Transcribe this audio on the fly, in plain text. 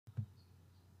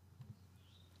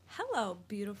Hello,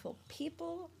 beautiful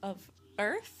people of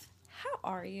Earth. How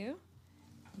are you?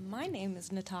 My name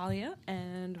is Natalia,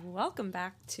 and welcome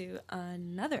back to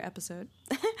another episode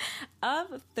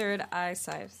of Third Eye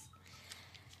Sipes.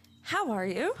 How are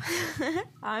you?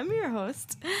 I'm your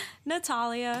host,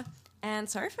 Natalia, and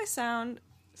sorry if I sound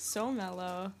so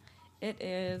mellow. It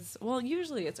is, well,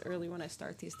 usually it's early when I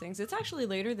start these things. It's actually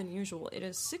later than usual. It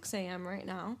is 6 a.m. right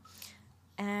now,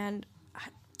 and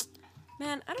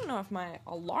I don't know if my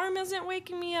alarm isn't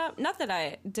waking me up. Not that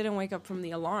I didn't wake up from the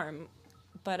alarm,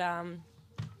 but,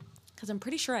 because I'm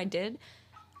pretty sure I did,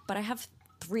 but I have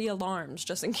 3 alarms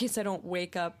just in case I don't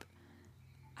wake up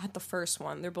at the first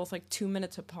one. They're both like 2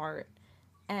 minutes apart,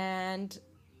 and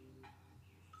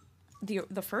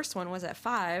the first one was at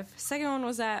 5, second one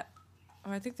was at,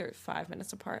 I think they're 5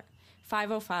 minutes apart,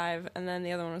 5:05, and then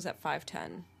the other one was at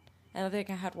 5:10, and I think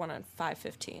I had one at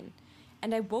 5:15.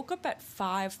 And I woke up at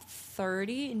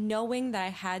 5:30 knowing that I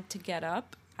had to get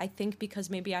up, I think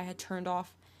because maybe I had turned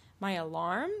off my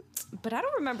alarm, but I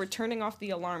don't remember turning off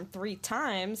the alarm 3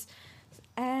 times.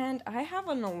 And I have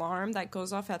an alarm that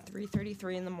goes off at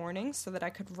 3:33 in the morning so that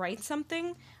I could write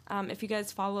something. If you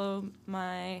guys follow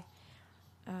my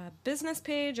business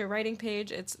page or writing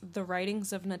page, it's The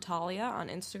Writings of Natalia on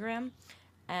Instagram.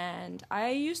 And I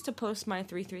used to post my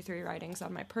 333 writings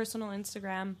on my personal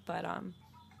Instagram, but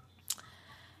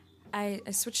I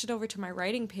switched it over to my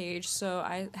writing page, so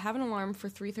I have an alarm for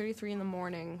 3:33 in the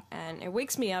morning, and it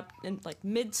wakes me up in like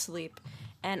mid-sleep,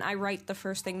 and I write the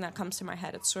first thing that comes to my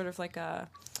head. It's sort of like a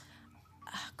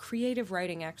creative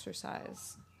writing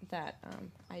exercise that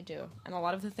I do, and a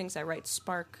lot of the things I write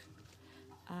spark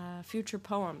future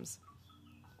poems.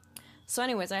 So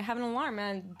anyways, I have an alarm,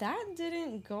 and that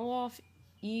didn't go off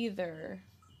either.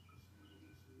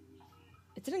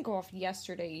 It didn't go off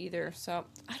yesterday either, so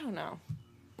I don't know.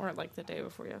 Or like the day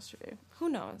before yesterday. Who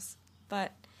knows?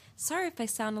 But sorry if I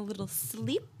sound a little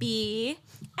sleepy.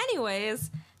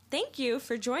 Anyways, thank you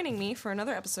for joining me for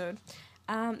another episode.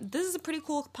 This is a pretty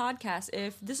cool podcast.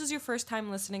 If this is your first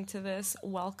time listening to this,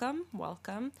 welcome.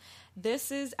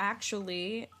 This is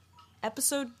actually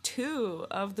episode 2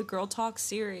 of the Girl Talk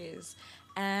series.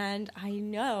 And I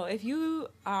know if you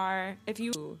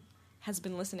has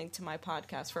been listening to my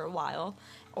podcast for a while,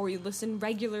 or you listen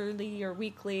regularly or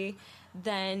weekly,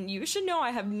 then you should know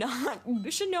I have not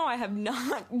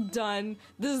done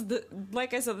this.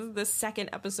 Like I said, this is the second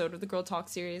episode of the Girl Talk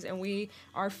series, and we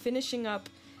are finishing up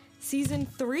season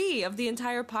 3 of the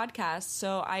entire podcast.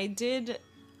 So I did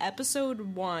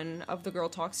episode 1 of the Girl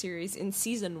Talk series in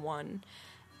season 1,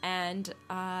 and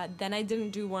then I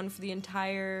didn't do one for the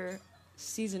entire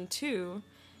season 2.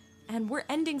 And we're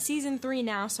ending season 3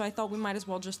 now, so I thought we might as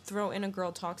well just throw in a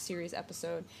Girl Talk series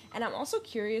episode. And I'm also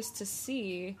curious to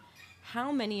see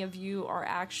how many of you are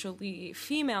actually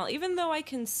female, even though I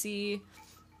can see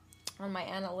on my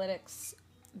analytics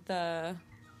the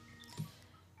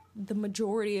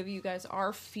majority of you guys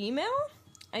are female,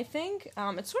 I think.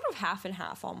 It's sort of half and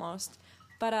half almost.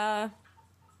 But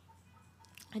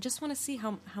I just want to see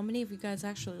how many of you guys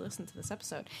actually listen to this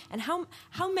episode, and how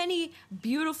many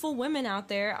beautiful women out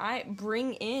there I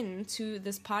bring into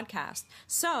this podcast.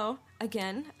 So,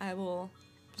 again, I will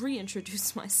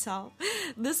reintroduce myself.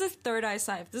 This is Third Eye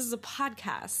Sipes. This is a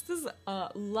podcast. This is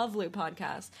a lovely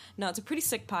podcast. No, it's a pretty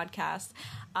sick podcast.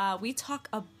 We talk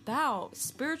about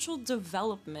spiritual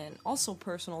development, also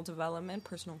personal development,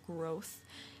 personal growth,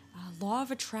 law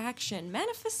of attraction,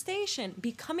 manifestation,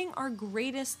 becoming our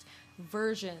greatest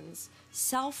versions,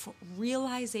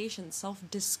 self-realization,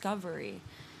 self-discovery,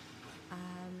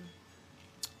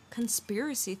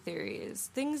 conspiracy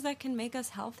theories, things that can make us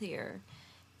healthier,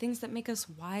 things that make us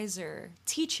wiser,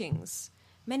 teachings,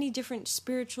 many different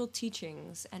spiritual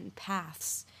teachings and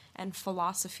paths and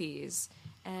philosophies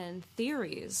and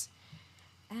theories.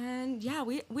 And yeah,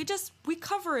 we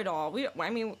cover it all. We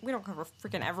don't cover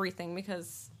freaking everything,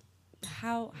 because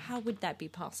how would that be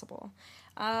possible?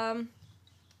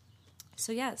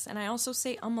 So yes, and I also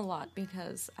say a lot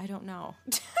because I don't know.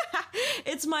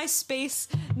 It's my space.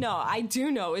 No, I do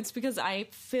know. It's because I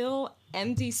fill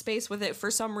empty space with it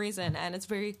for some reason, and it's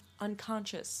very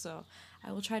unconscious. So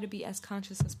I will try to be as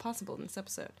conscious as possible in this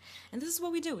episode. And this is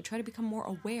what we do. We try to become more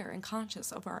aware and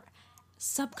conscious of our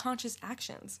subconscious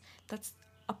actions. That's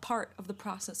a part of the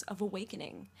process of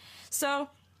awakening. So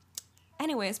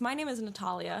anyways, my name is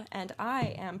Natalia, and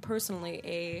I am personally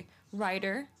a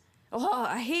writer. Oh,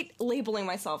 I hate labeling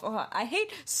myself. Oh, I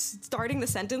hate starting the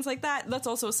sentence like that. That's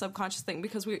also a subconscious thing,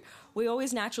 because we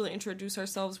always naturally introduce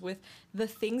ourselves with the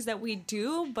things that we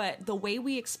do, but the way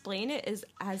we explain it is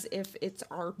as if it's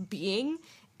our being,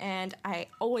 And I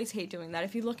always hate doing that.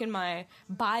 If you look in my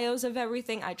bios of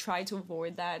everything, I try to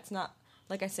avoid that. It's not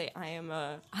like I say I am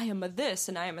a this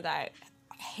and I am a that.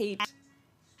 I hate.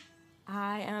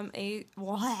 I am a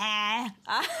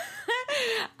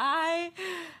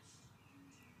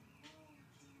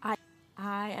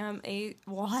I am a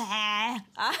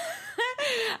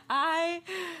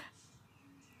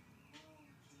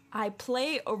I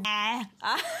play a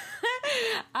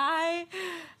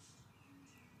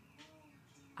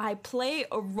I play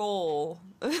a role.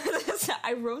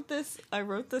 I wrote this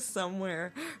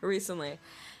somewhere recently.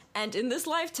 And in this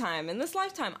lifetime,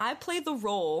 I play a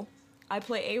role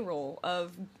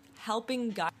of helping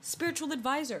guide, spiritual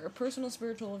advisor, a personal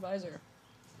spiritual advisor.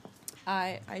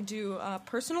 I do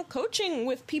personal coaching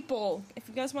with people. If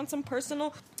you guys want some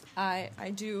personal, I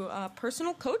do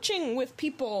personal coaching with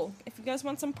people. If you guys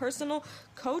want some personal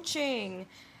coaching.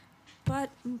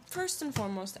 But first and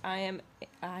foremost, I am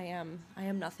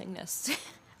nothingness.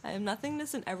 I am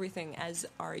nothingness in everything, as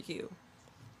are you.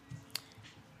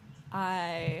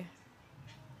 I'm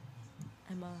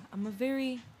a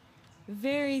very,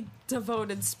 very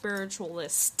devoted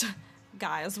spiritualist,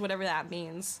 guys, whatever that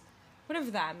means.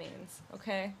 Whatever that means,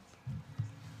 okay?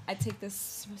 I take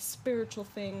this spiritual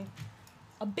thing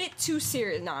a bit too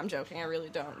serious. No, I'm joking, I really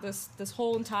don't. This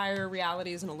whole entire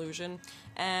reality is an illusion,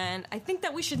 and I think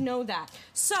that we should know that.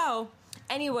 So,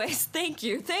 anyways, thank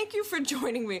you for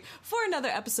joining me for another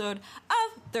episode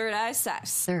of Third Eye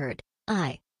Sipes. Third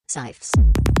Eye Sipes.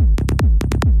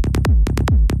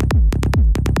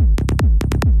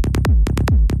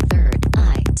 Third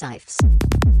Eye Sipes.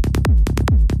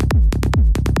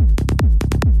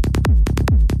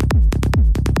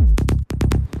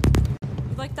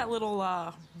 Like that little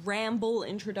ramble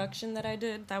introduction that I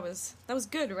did. That was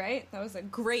good, right? That was a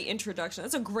great introduction.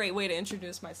 That's a great way to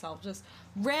introduce myself. Just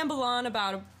ramble on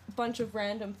about a bunch of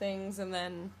random things and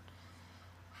then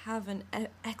have an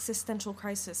existential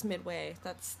crisis midway.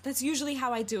 That's usually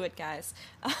how I do it, guys.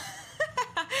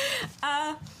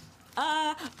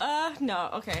 No,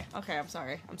 okay, I'm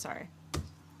sorry.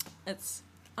 It's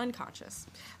unconscious.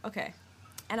 Okay.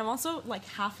 And I'm also, like,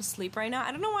 half asleep right now.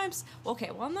 I don't know why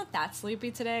I'm not that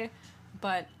sleepy today,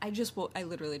 but I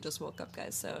literally just woke up,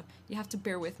 guys, so you have to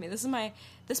bear with me. This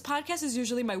podcast is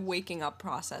usually my waking up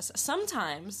process.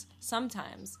 Sometimes,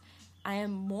 I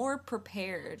am more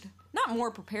prepared. Not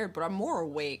more prepared, but I'm more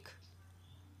awake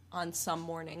on some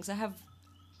mornings. I have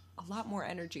a lot more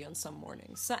energy on some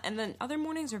mornings. And then other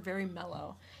mornings are very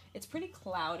mellow. It's pretty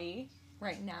cloudy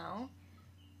right now,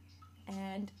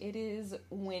 and it is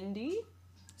windy.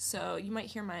 So you might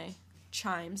hear my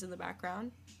chimes in the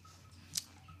background.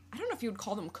 I don't know if you would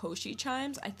call them Koshi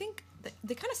chimes. I think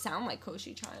they kind of sound like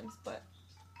Koshi chimes, but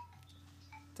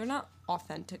they're not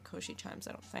authentic Koshi chimes,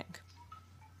 I don't think.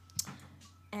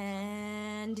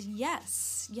 And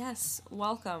yes,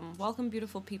 welcome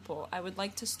beautiful people. I would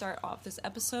like to start off this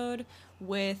episode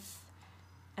with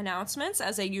announcements,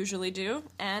 as I usually do.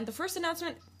 And the first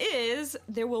announcement is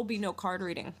there will be no card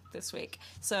reading this week.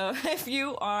 So if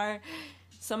you are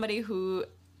somebody who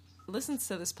listens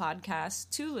to this podcast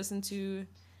to listen to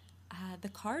the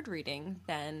card reading,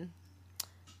 then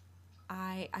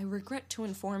I regret to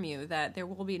inform you that there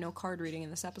will be no card reading in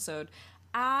this episode.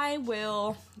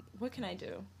 What can I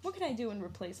do? What can I do in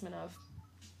replacement of?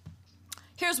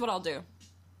 Here's what I'll do.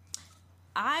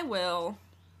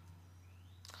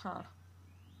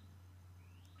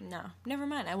 No, never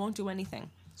mind. I won't do anything.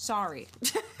 Sorry.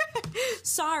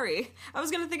 Sorry. I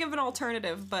was gonna think of an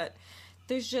alternative, but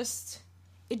it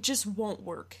just won't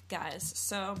work, guys.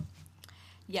 So,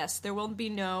 yes, there will be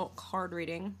no card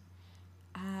reading.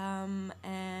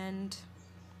 And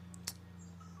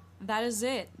that is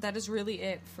it. That is really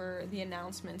it for the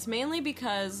announcements. Mainly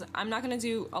because I'm not going to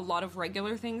do a lot of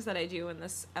regular things that I do in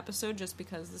this episode, just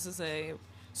because this is a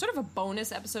sort of a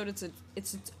bonus episode. It's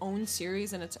its own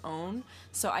series in its own.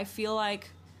 So I feel like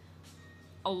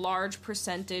a large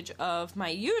percentage of my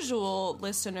usual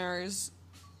listeners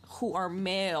who are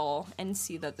male and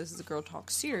see that this is a Girl Talk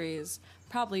series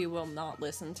probably will not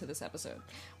listen to this episode.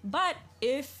 But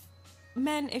if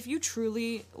you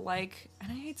truly like,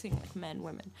 and I hate saying like men,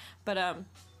 women, but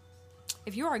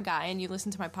if you are a guy and you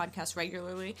listen to my podcast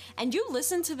regularly and you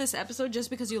listen to this episode just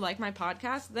because you like my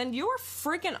podcast, then you are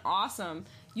freaking awesome.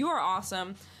 You are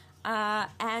awesome.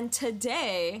 And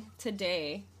today,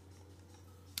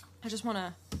 I just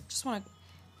wanna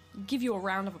give you a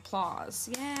round of applause.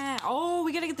 Yeah. Oh,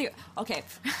 we gotta get okay.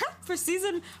 For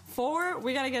season 4,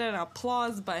 we gotta get an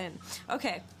applause button.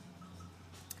 Okay.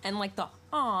 And like the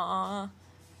aww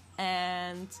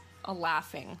and a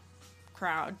laughing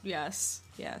crowd. Yes,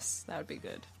 that would be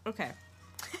good. Okay.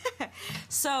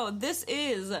 So this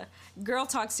is Girl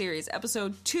Talk Series,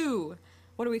 episode 2.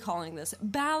 What are we calling this?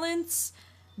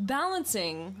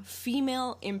 Balancing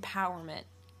female empowerment,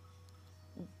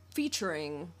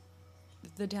 featuring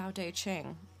the Tao Te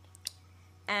Ching.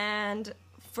 And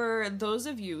for those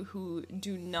of you who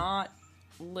do not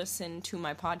listen to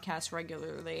my podcast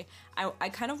regularly, I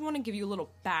kind of want to give you a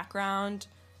little background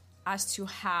as to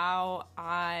how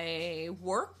I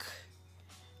work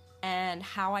and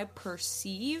how I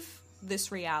perceive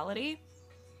this reality.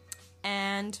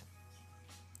 And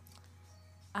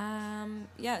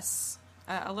yes,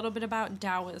 a little bit about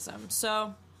Taoism.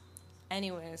 So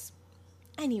anyways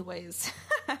I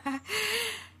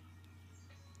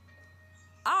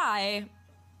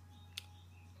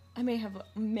may have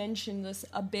mentioned this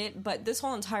a bit, but this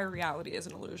whole entire reality is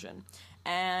an illusion.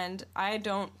 And I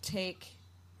don't take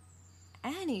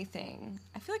anything.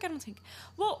 I feel like I don't take...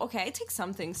 Well, okay, I take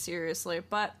some things seriously,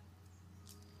 but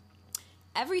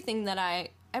every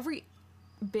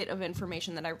bit of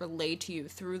information that I relay to you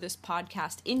through this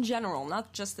podcast in general,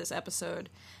 not just this episode,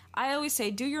 I always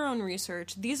say, do your own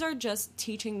research. These are just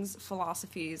teachings,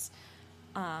 philosophies,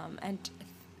 and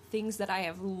things that I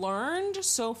have learned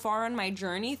so far on my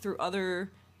journey through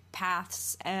other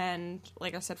paths and,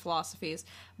 like I said, philosophies,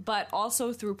 but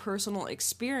also through personal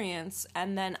experience.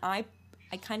 And then I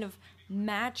kind of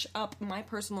match up my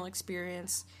personal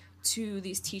experience to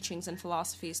these teachings and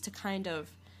philosophies to kind of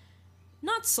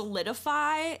not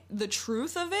solidify the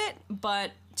truth of it,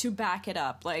 but to back it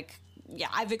up. Like, yeah,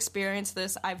 I've experienced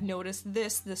this, I've noticed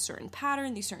this certain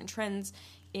pattern, these certain trends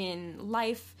in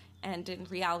life and in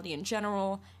reality in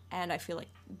general, and I feel like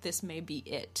this may be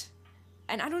it.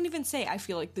 And I don't even say I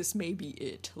feel like this may be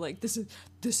it. Like, this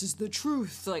is the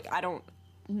truth. Like,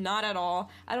 not at all.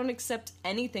 I don't accept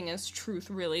anything as truth,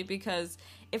 really, because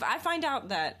if I find out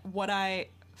that what I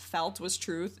felt was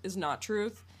truth is not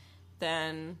truth,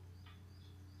 then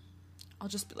I'll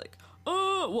just be like,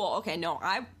 oh, well, okay, no,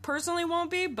 I personally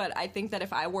won't be, but I think that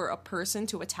if I were a person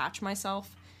to attach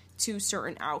myself to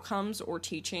certain outcomes or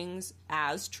teachings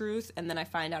as truth, and then I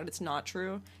find out it's not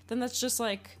true, then that's just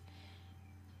like,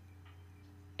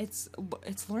 it's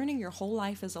learning your whole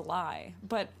life is a lie.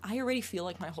 But I already feel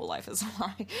like my whole life is a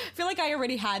lie. I feel like I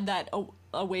already had that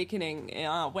awakening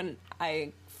when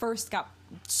I first got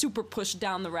super pushed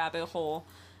down the rabbit hole.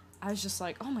 I was just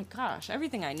like, oh my gosh,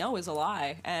 everything I know is a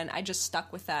lie, and I just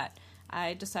stuck with that.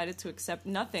 I decided to accept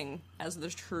nothing as the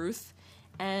truth,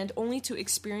 and only to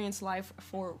experience life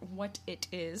for what it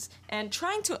is, and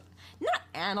trying to not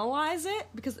analyze it,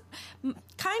 because kind of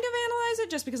analyze it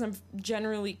just because I'm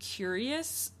generally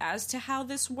curious as to how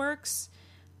this works.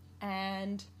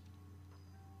 And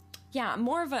yeah,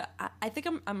 I think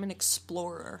I'm an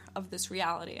explorer of this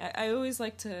reality. I always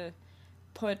like to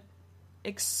put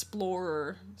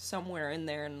explorer somewhere in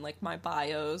there in like my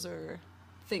bios or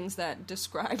things that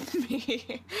describe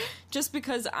me, just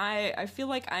because I feel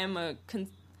like I am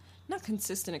not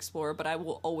consistent explorer, but I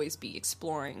will always be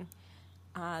exploring.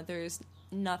 There's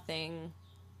nothing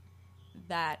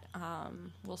that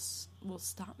will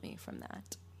stop me from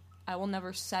that. I will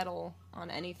never settle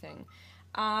on anything.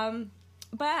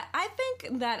 But I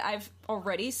think that I've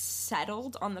already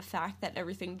settled on the fact that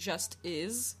everything just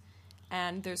is,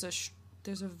 and there's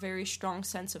a very strong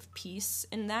sense of peace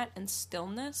in that and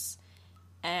stillness.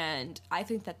 And I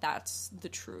think that that's the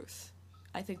truth.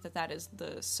 I think that that is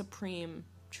the supreme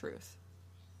truth.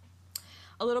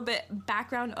 A little bit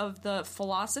background of the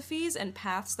philosophies and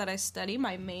paths that I study.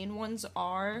 My main ones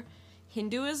are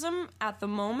Hinduism at the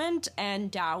moment,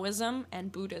 and Taoism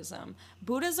and Buddhism.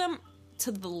 Buddhism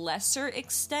to the lesser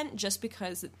extent, just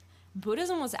because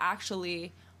Buddhism was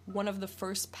actually one of the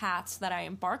first paths that I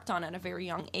embarked on at a very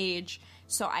young age.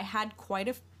 So I had quite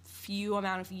a few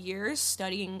amount of years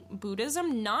studying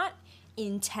Buddhism, not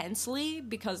intensely,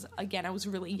 because again, I was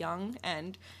really young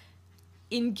and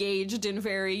engaged in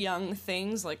very young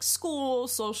things like school,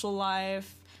 social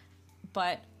life,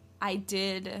 but I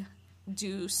did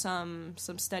do some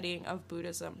studying of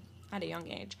Buddhism at a young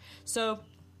age. So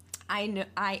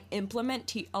I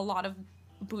implement a lot of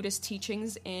Buddhist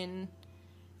teachings in,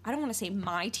 I don't want to say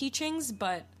my teachings,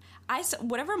 but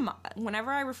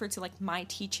whenever I refer to like my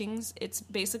teachings, it's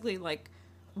basically like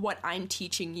what I'm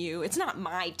teaching you. It's not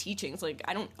my teachings, like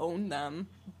I don't own them,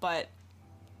 but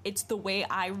it's the way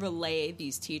I relay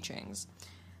these teachings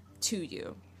to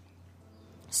you.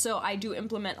 So I do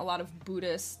implement a lot of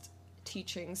Buddhist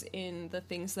teachings in the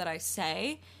things that I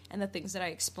say and the things that I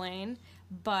explain,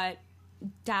 but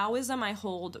Taoism I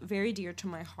hold very dear to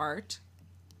my heart.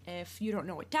 If you don't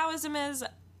know what Taoism is,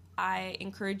 I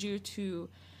encourage you to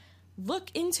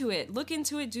look into it,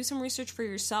 do some research for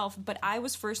yourself. But I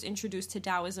was first introduced to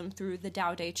Taoism through the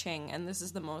Tao Te Ching, and this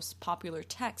is the most popular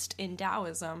text in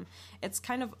Taoism. It's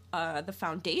kind of the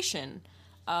foundation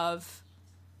of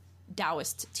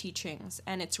Taoist teachings,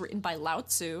 and it's written by Lao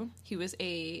Tzu. He was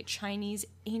an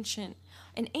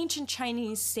ancient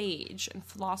Chinese sage and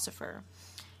philosopher.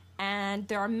 And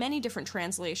there are many different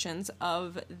translations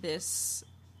of this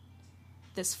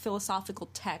philosophical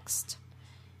text.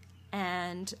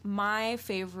 And my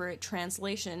favorite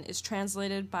translation is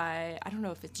translated by, I don't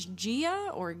know if it's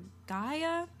Jia or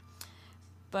Gaia,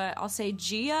 but I'll say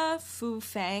Jia Fu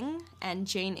Feng and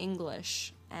Jane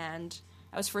English. And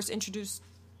I was first introduced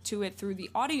to it through the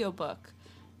audiobook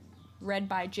read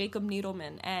by Jacob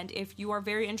Needleman. And if you are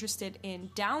very interested in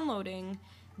downloading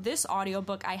this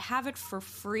audiobook, I have it for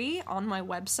free on my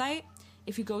website.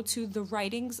 If you go to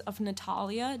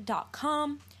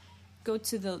thewritingsofnatalia.com, go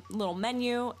to the little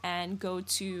menu and go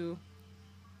to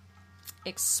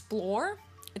Explore.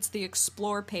 It's the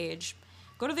Explore page.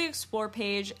 Go to the Explore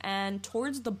page, and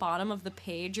towards the bottom of the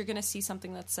page, you're going to see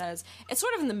something that says, it's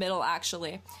sort of in the middle,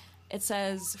 actually. It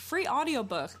says free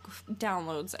audiobook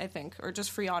downloads, I think, or just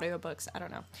free audiobooks, I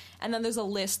don't know. And then there's a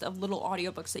list of little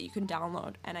audiobooks that you can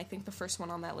download, and I think the first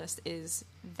one on that list is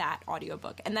that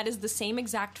audiobook. And that is the same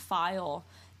exact file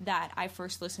that I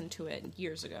first listened to it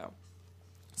years ago.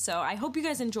 So I hope you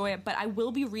guys enjoy it, but I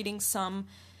will be reading some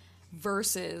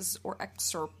verses or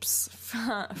excerpts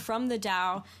from the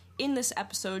Tao in this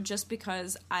episode, just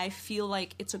because I feel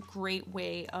like it's a great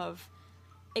way of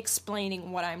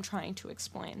explaining what I'm trying to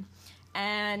explain.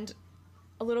 And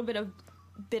a little bit of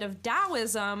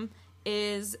Taoism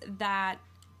is that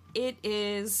it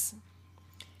is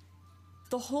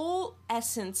the whole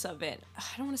essence of it. I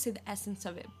don't want to say the essence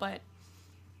of it, but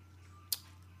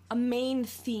a main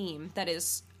theme that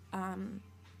is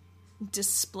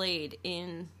displayed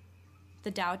in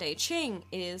the Tao Te Ching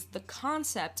is the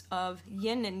concept of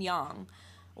yin and yang,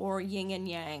 or yin and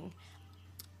yang.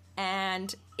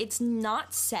 And it's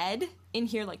not said in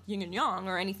here like yin and yang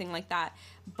or anything like that,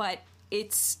 but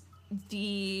it's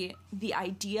the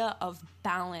idea of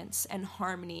balance and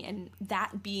harmony, and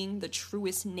that being the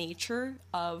truest nature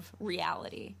of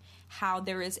reality. How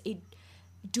there is a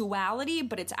duality,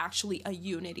 but it's actually a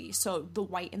unity. So the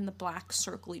white and the black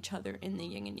circle each other in the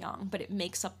yin and yang, but it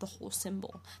makes up the whole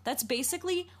symbol. That's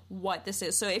basically what this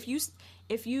is. So if you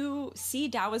see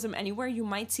Taoism anywhere, you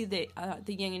might see the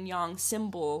yin and yang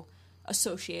symbol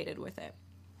associated with it.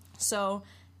 So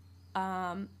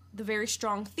the very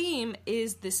strong theme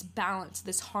is this balance,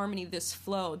 this harmony, this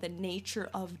flow, the nature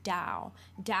of Tao.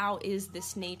 Tao is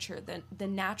this nature, the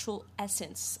natural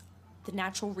essence, the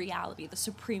natural reality, the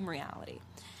supreme reality.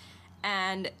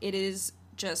 And it is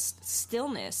just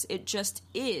stillness. It just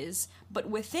is. But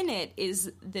within it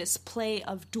is this play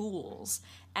of duals.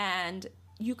 And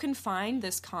you can find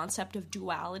this concept of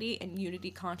duality and unity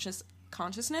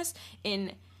consciousness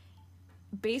in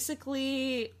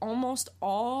basically almost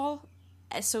all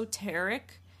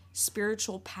esoteric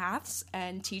spiritual paths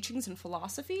and teachings and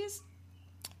philosophies,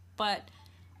 but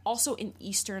also in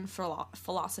Eastern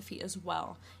philosophy as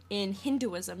well. In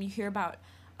Hinduism, you hear about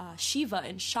Shiva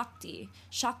and Shakti.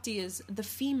 Shakti is the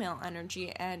female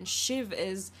energy, and Shiv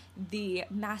is the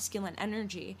masculine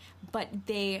energy, but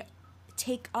they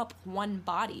take up one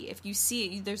body. If you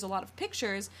see, there's a lot of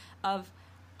pictures of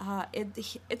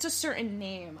it's a certain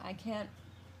name.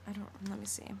 Let me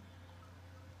see.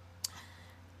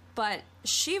 But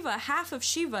Shiva, half of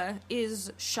Shiva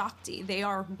is Shakti. They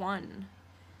are one.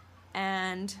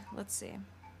 And let's see.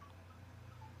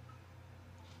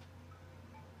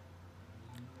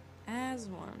 As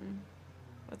one.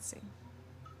 Let's see.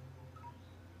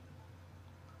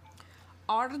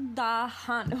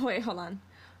 Wait, hold on.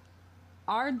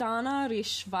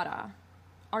 Ardhanarishvara.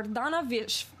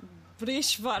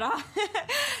 Ardhanarishvara.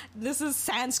 This is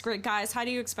Sanskrit, guys. How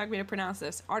do you expect me to pronounce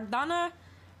this? Ardhanarishvara.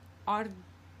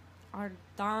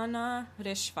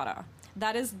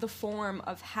 That is the form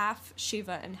of half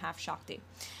Shiva and half Shakti.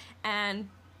 And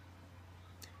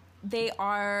they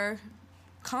are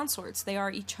consorts. They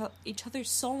are each other's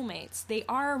soulmates. They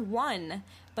are one,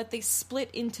 but they split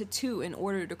into two in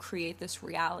order to create this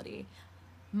reality.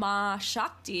 Ma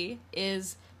Shakti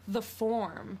is the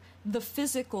form, the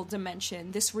physical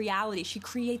dimension, this reality. She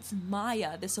creates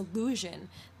Maya, this illusion,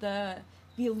 the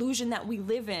illusion that we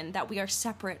live in, that we are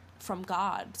separate from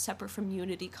God, separate from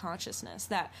unity consciousness,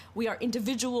 that we are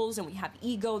individuals and we have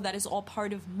ego. That is all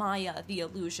part of Maya, the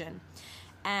illusion.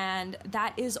 And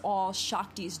that is all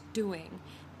Shakti's doing.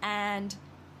 And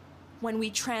when we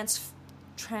transcend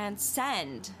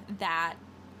that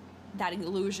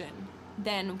illusion,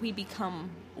 then we become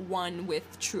one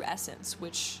with true essence,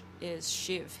 which is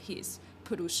Shiv. He's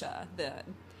Purusha, the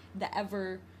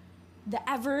ever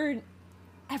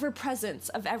presence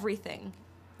of everything,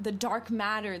 the dark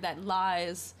matter that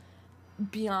lies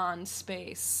beyond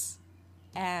space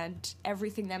and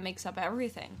everything that makes up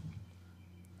everything.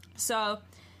 So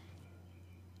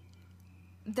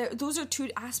those are two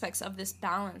aspects of this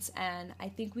balance, and I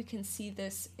think we can see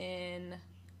this in...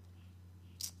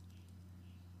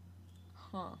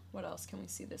 what else can we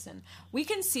see this in? We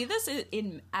can see this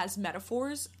in as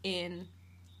metaphors in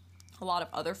a lot of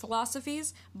other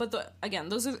philosophies, but again,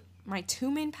 those are my two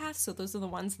main paths, so those are the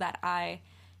ones that I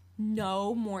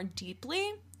know more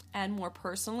deeply and more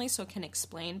personally, so can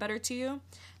explain better to you.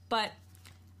 But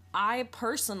I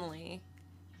personally,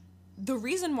 the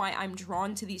reason why I'm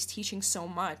drawn to these teachings so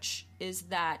much is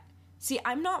that, see,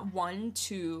 I'm not one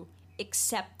to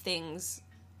accept things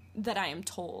that I am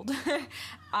told.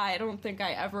 I don't think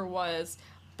I ever was,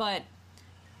 but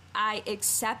I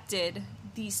accepted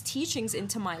these teachings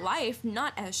into my life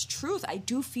not as truth. I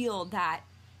do feel that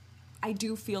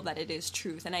it is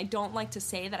truth, and I don't like to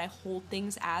say that I hold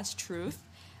things as truth,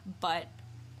 but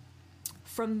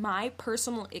from my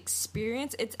personal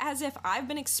experience, it's as if I've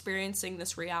been experiencing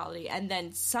this reality, and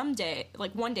then someday,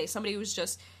 like one day, somebody was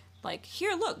just like,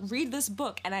 here, look, read this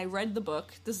book, and I read the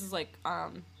book. This is like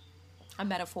a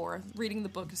metaphor. Reading the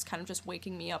book is kind of just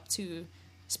waking me up to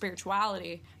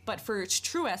spirituality, but for its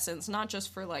true essence, not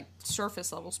just for like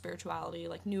surface level spirituality,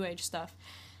 like New Age stuff.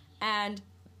 And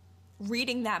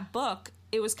reading that book,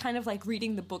 it was kind of like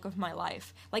reading the book of my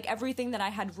life. Like everything that I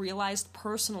had realized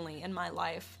personally in my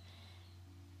life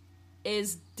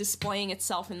is displaying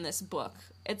itself in this book.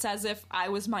 It's as if I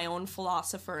was my own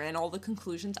philosopher, and all the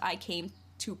conclusions I came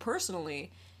to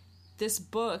personally, this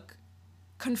book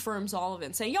confirms all of it,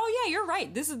 and saying, oh yeah, you're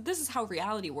right, this is how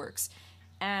reality works.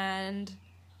 And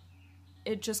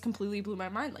it just completely blew my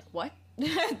mind. Like, what?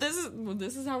 this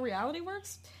is how reality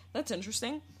works? That's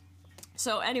interesting.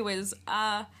 So anyways,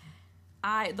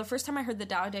 the first time I heard the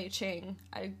Tao Te Ching,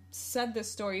 I said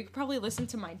this story. You could probably listen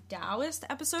to my Taoist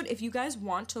episode if you guys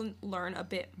want to learn a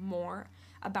bit more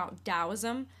about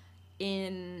Taoism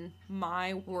in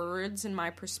my words and my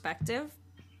perspective.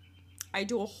 I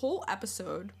do a whole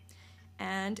episode,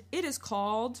 and it is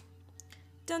called...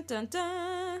 Dun dun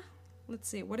dun! Let's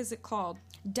see, what is it called?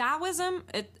 Taoism,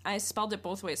 I spelled it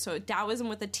both ways, so Taoism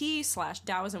with a T /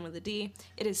 Taoism with a D.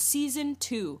 It is season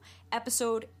 2,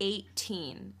 episode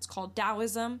 18. It's called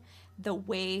Taoism, the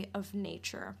Way of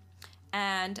Nature.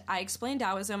 And I explain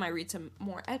Taoism, I read some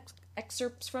more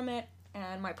excerpts from it,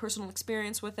 and my personal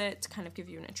experience with it to kind of give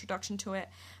you an introduction to it.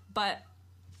 But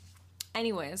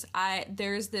anyways,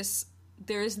 there is this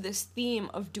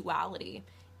theme of duality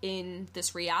in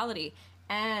this reality,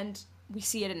 and we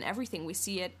see it in everything. We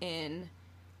see it in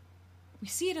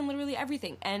literally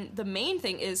everything. And the main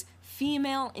thing is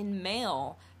female and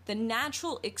male. The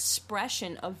natural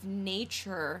expression of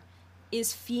nature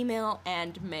is female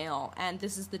and male, and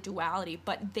this is the duality,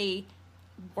 but they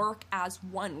work as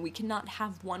one. We cannot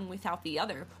have one without the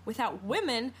other. Without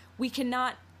women, we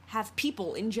cannot have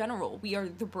people in general. We are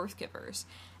the birth givers.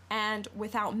 And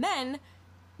without men,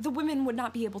 the women would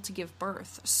not be able to give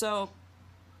birth. So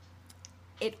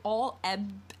it all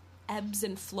ebbs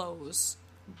and flows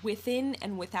within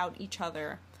and without each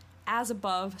other. As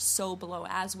above, so below,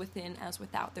 as within, as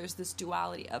without. There's this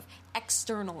duality of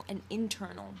external and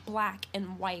internal, black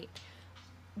and white.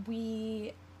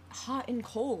 Hot and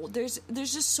cold. There's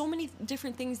just so many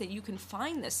different things that you can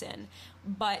find this in,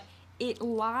 but it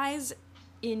lies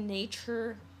in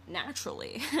nature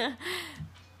naturally.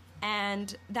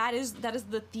 And that is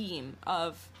the theme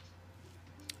of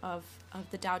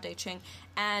the Tao Te Ching.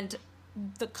 And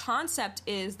the concept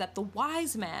is that the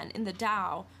wise man in the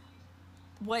Tao,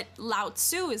 what Lao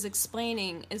Tzu is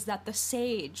explaining is that the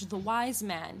sage, the wise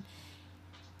man,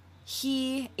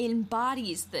 he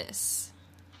embodies this,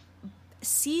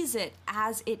 sees it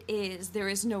as it is. There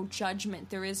is no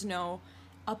judgment. There is no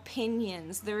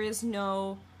opinions. There is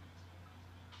no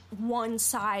one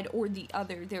side or the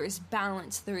other. There is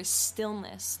balance. There is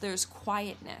stillness. There's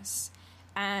quietness.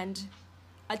 And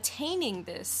attaining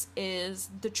this is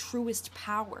the truest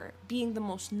power, being the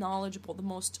most knowledgeable, the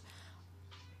most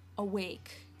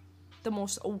awake, the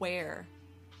most aware,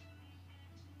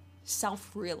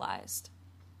 self-realized.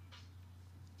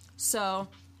 So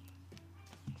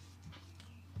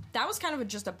that was kind of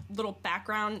just a little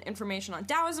background information on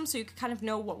Taoism, so you could kind of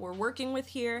know what we're working with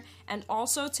here, and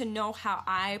also to know how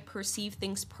I perceive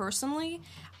things personally.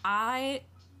 I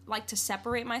like to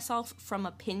separate myself from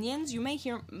opinions. You may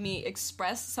hear me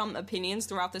express some opinions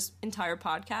throughout this entire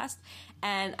podcast,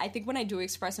 and I think when I do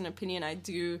express an opinion, I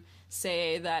do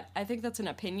say that I think that's an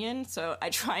opinion, so I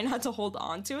try not to hold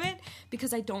on to it,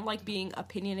 because I don't like being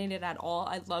opinionated at all.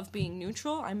 I love being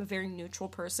neutral. I'm a very neutral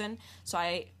person, so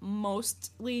I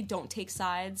mostly don't take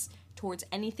sides towards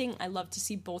anything. I love to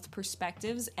see both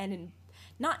perspectives and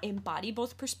not embody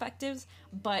both perspectives,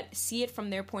 but see it from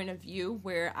their point of view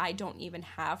where I don't even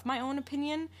have my own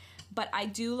opinion. But I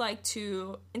do like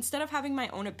to, instead of having my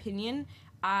own opinion,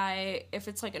 if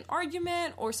it's like an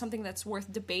argument or something that's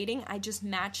worth debating, I just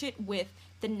match it with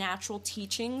the natural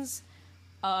teachings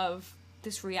of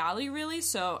this reality, really.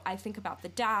 So I think about the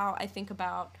Tao, I think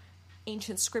about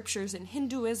ancient scriptures in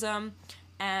Hinduism,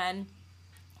 and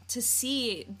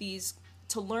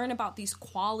to learn about these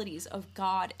qualities of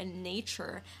God and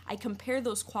nature, I compare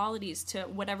those qualities to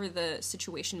whatever the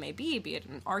situation may be it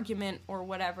an argument or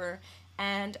whatever,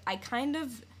 and I kind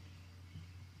of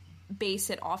base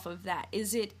it off of that.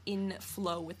 Is it in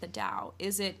flow with the Tao?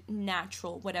 Is it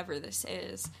natural, whatever this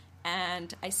is?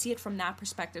 And I see it from that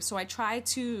perspective. So I try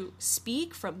to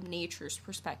speak from nature's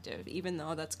perspective, even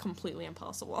though that's completely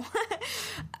impossible.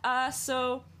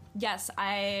 So yes,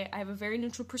 I have a very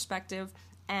neutral perspective,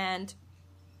 and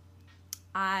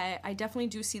I definitely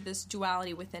do see this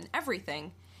duality within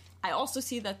everything. I also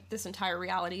see that this entire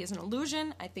reality is an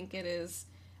illusion. I think it is,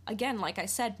 again, like I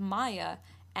said, Maya,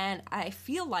 and I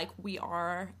feel like we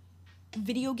are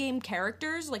video game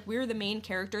characters. Like, we're the main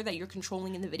character that you're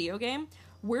controlling in the video game.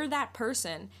 We're that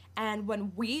person, and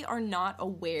when we are not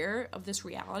aware of this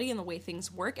reality and the way things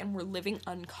work, and we're living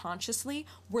unconsciously,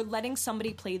 we're letting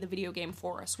somebody play the video game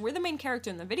for us. We're the main character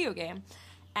in the video game,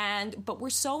 but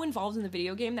we're so involved in the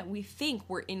video game that we think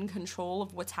we're in control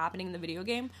of what's happening in the video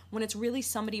game, when it's really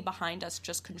somebody behind us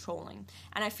just controlling.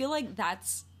 And I feel like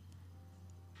that's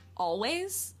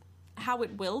always how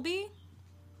it will be,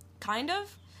 kind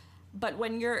of. But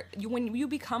when you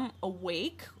become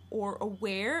awake or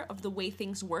aware of the way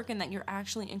things work, and that you're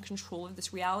actually in control of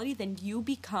this reality, then you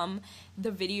become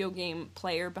the video game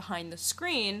player behind the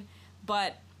screen.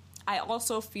 But I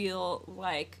also feel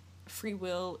like free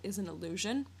will is an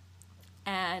illusion,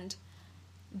 and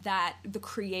that the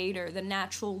creator, the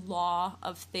natural law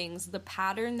of things, the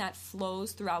pattern that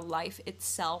flows throughout life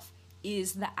itself,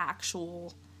 is the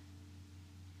actual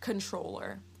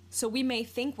controller. So we may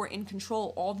think we're in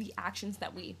control. All the actions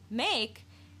that we make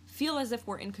feel as if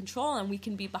we're in control, and we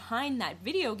can be behind that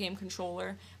video game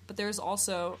controller, but there's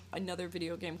also another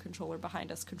video game controller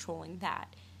behind us controlling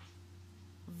that.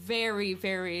 Very,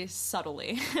 very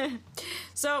subtly.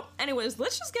 So, anyways,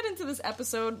 let's just get into this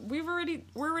episode. We're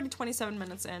already 27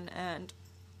 minutes in, and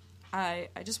I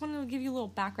just wanted to give you a little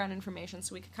background information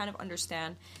so we could kind of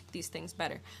understand these things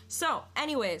better. So,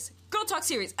 anyways, Girl Talk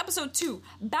Series, Episode 2,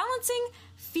 Balancing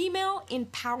Female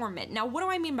Empowerment. Now, what do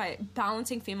I mean by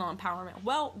balancing female empowerment?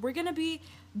 Well, we're going to be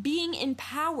being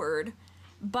empowered,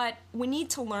 but we need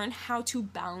to learn how to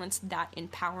balance that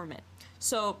empowerment.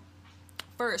 So,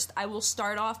 first, I will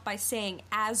start off by saying,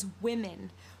 as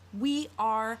women, we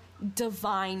are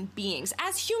divine beings.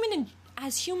 As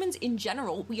humans in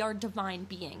general, we are divine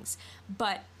beings.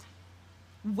 But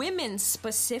women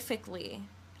specifically,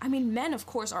 I mean, men, of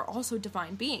course, are also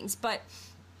divine beings, but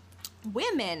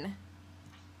women,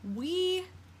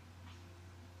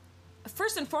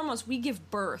 first and foremost, we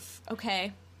give birth,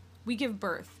 okay? We give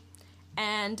birth.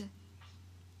 And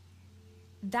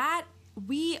that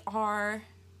we are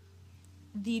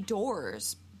the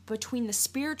doors between the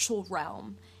spiritual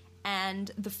realm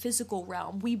and the physical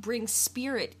realm. We bring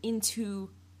spirit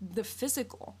into the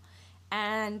physical.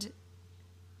 And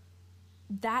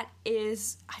that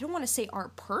is, I don't want to say our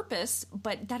purpose,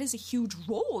 but that is a huge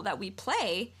role that we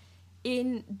play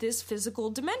in this physical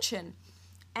dimension.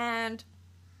 And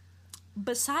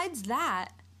besides that,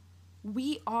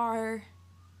 we are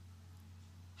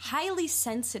highly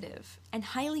sensitive and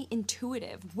highly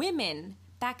intuitive. Women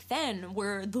back then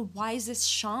were the wisest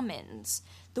shamans.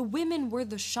 The women were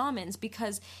the shamans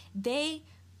because they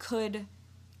could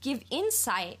give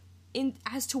insight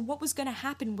as to what was going to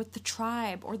happen with the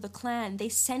tribe or the clan. They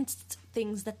sensed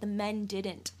things that the men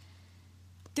didn't.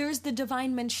 There's the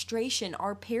divine menstruation,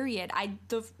 our period.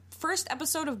 The first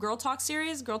episode of Girl Talk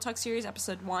Series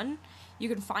episode 1, you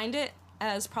can find it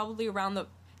as probably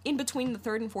in between the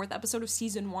third and fourth episode of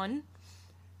season 1.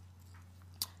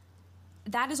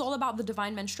 That is all about the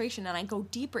divine menstruation, and I go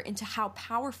deeper into how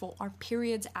powerful our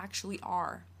periods actually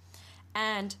are.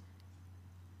 And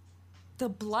the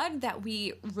blood that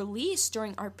we release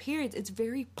during our periods, it's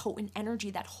very potent energy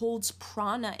that holds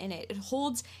prana in it. It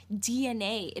holds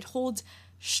DNA. It holds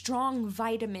strong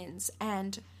vitamins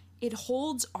and it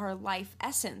holds our life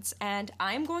essence. And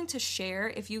I'm going to share,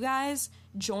 if you guys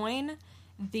join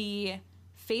the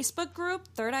Facebook group,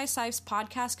 Third Eye Sifes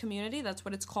Podcast Community, that's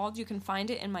what it's called. You can find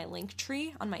it in my link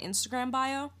tree on my Instagram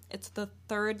bio. It's the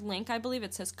third link, I believe.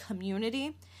 It says community.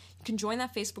 You can join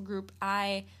that Facebook group.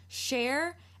 I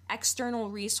share external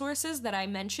resources that I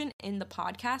mention in the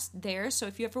podcast there. So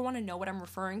if you ever want to know what I'm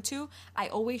referring to, I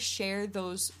always share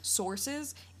those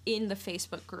sources in the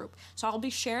Facebook group. So I'll be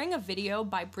sharing a video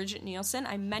by Bridget Nielsen.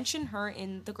 I mentioned her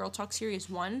in the Girl Talk Series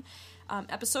 1,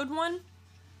 episode 1.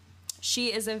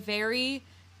 She is a very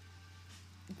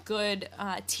good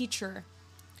teacher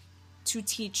to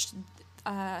teach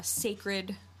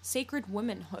sacred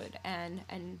womanhood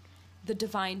and the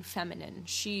divine feminine.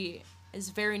 She is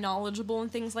very knowledgeable in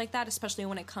things like that, especially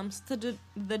when it comes to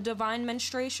the divine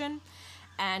menstruation.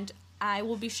 And I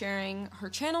will be sharing her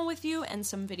channel with you and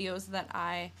some videos that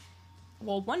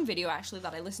one video actually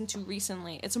that I listened to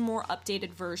recently. It's a more updated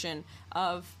version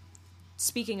of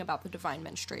speaking about the divine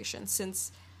menstruation,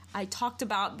 since I talked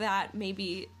about that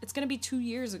maybe, it's going to be 2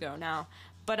 years ago now.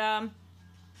 But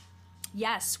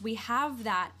yes, we have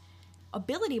that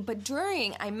ability. But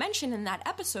I mentioned in that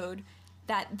episode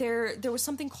that there was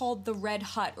something called the red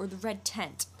hut or the red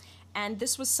tent. And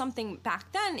this was something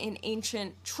back then in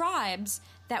ancient tribes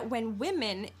that when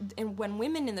women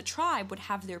in the tribe would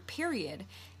have their period,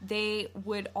 they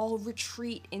would all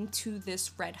retreat into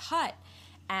this red hut.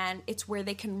 And it's where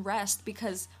they can rest,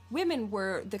 because women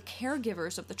were the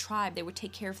caregivers of the tribe. They would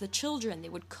take care of the children. They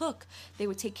would cook. They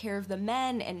would take care of the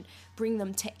men and bring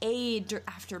them to aid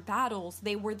after battles.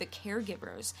 They were the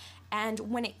caregivers.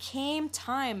 And when it came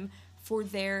time for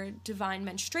their divine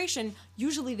menstruation,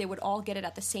 usually they would all get it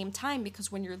at the same time,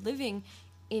 because when you're living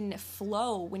in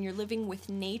flow, when you're living with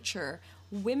nature,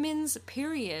 women's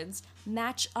periods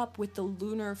match up with the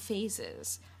lunar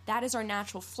phases. That is our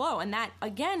natural flow. And that,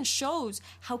 again, shows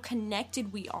how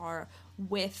connected we are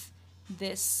with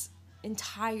this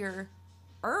entire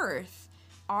earth.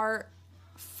 Our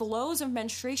flows of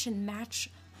menstruation match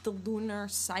the lunar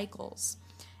cycles.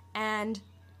 And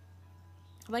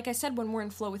like I said, when we're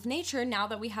in flow with nature, now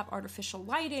that we have artificial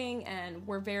lighting and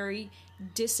we're very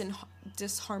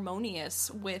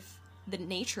disharmonious with the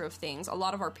nature of things, a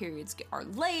lot of our periods are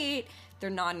late,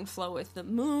 they're not in flow with the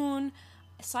moon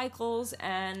cycles,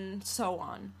 and so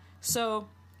on. So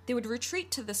they would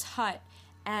retreat to this hut,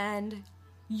 and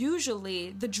usually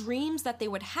the dreams that they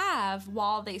would have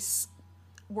while they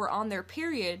were on their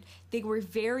period, they were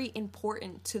very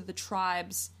important to the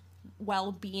tribe's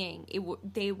well-being.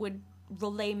 They would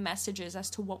relay messages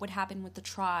as to what would happen with the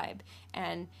tribe,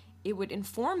 and it would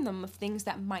inform them of things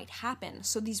that might happen.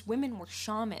 So these women were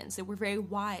shamans. They were very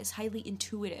wise, highly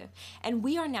intuitive. And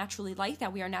we are naturally like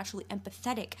that. We are naturally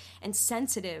empathetic and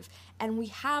sensitive, and we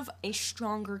have a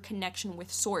stronger connection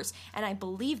with Source. And I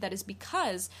believe that is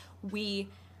because we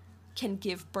can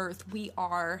give birth. We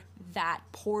are that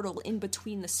portal in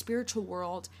between the spiritual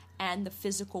world and the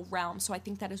physical realm. So I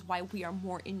think that is why we are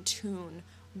more in tune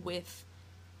with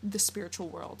the spiritual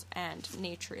world and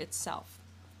nature itself.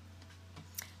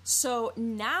 So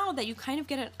now that you kind of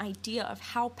get an idea of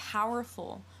how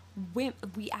powerful we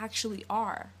actually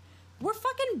are, we're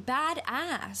fucking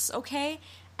badass, okay?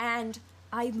 And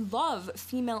I love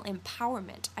female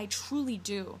empowerment. I truly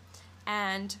do.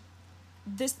 And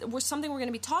this was something we're going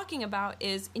to be talking about,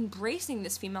 is embracing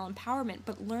this female empowerment,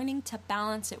 but learning to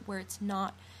balance it where it's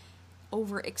not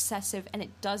over excessive and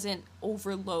it doesn't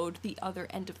overload the other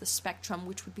end of the spectrum,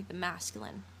 which would be the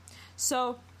masculine.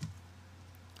 So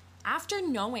after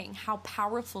knowing how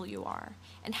powerful you are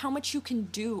and how much you can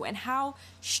do and how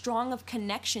strong of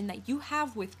connection that you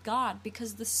have with God,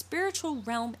 because the spiritual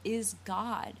realm is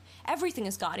God. Everything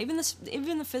is God, even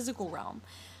the physical realm.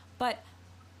 But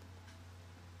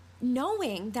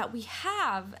knowing that we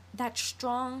have that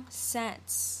strong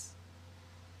sense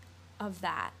of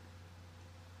that,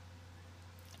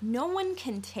 no one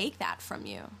can take that from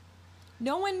you.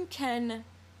 No one can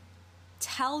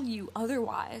tell you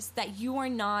otherwise, that you are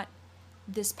not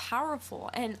this powerful.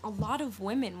 And a lot of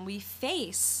women, we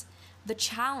face the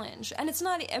challenge, and it's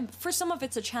not, for some of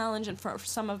it's a challenge, and for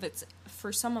some of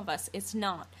us it's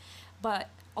not,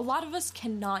 but a lot of us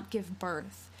cannot give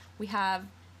birth. We have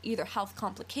either health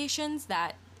complications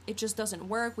that it just doesn't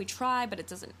work. We try, but it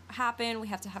doesn't happen. We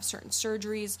have to have certain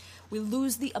surgeries. We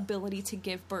lose the ability to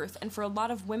give birth. And for a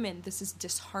lot of women, this is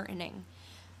disheartening.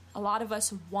 A lot of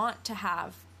us want to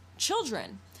have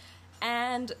children.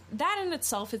 And that in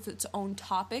itself is its own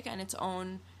topic and its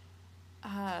own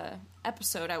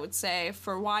episode, I would say,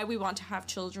 for why we want to have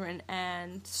children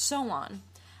and so on.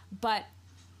 But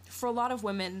for a lot of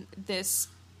women,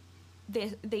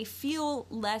 they feel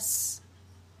less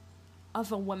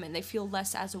of a woman. They feel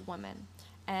less as a woman.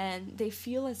 And they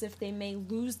feel as if they may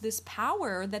lose this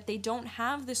power, that they don't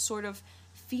have this sort of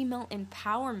female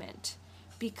empowerment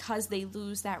because they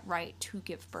lose that right to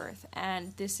give birth.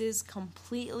 And this is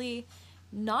completely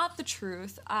not the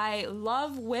truth. I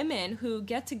love women who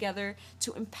get together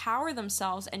to empower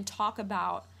themselves and talk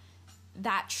about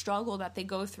that struggle that they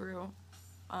go through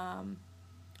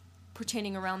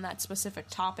pertaining around that specific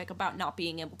topic about not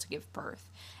being able to give birth.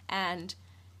 And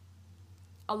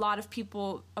a lot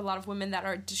of women that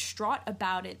are distraught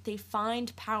about it, they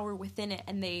find power within it,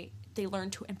 and they learn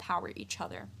to empower each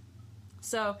other.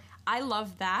 So I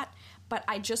love that, but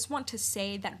I just want to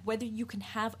say that whether you can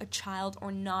have a child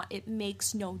or not, it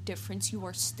makes no difference. You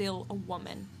are still a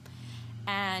woman.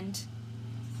 And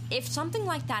if something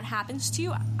like that happens to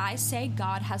you, I say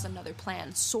God has another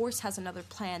plan. Source has another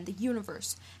plan. The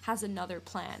universe has another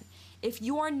plan. If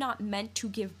you are not meant to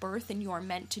give birth, then you are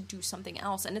meant to do something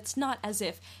else. And it's not as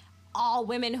if all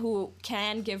women who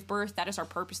can give birth, that is our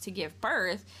purpose, to give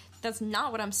birth. That's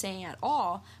not what I'm saying at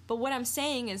all. But what I'm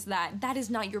saying is that that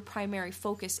is not your primary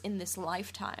focus in this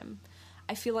lifetime.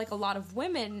 I feel like a lot of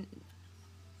women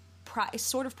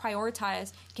sort of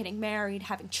prioritize getting married,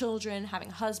 having children, having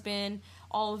a husband,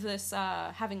 all of this,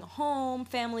 having a home,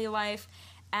 family life,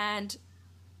 and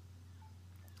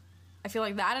I feel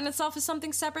like that in itself is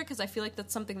something separate, because I feel like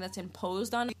that's something that's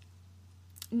imposed on.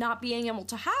 Not being able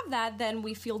to have that, then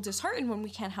we feel disheartened when we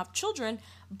can't have children.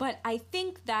 But I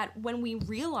think that when we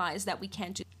realize that we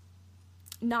can't do,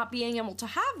 not being able to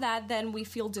have that, then we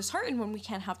feel disheartened when we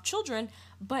can't have children.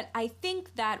 But I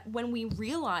think that when we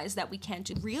realize that we can't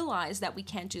do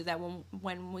that,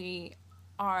 when we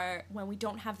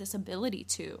don't have this ability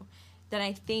to, then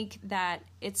I think that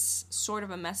it's sort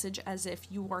of a message as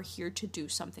if you are here to do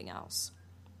something else.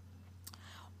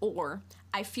 Or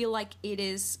I feel like it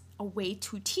is a way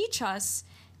to teach us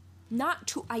not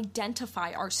to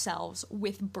identify ourselves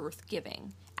with birth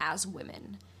giving as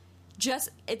women.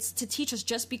 It's to teach us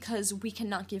just because we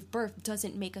cannot give birth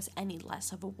doesn't make us any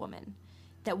less of a woman.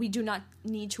 That we do not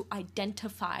need to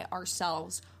identify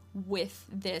ourselves with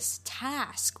this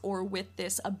task or with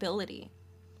this ability.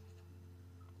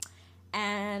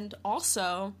 And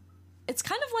also, it's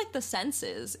kind of like the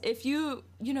senses. If you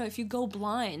go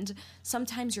blind,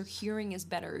 sometimes your hearing is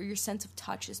better, or your sense of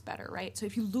touch is better, right? So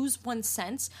if you lose one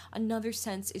sense, another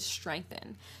sense is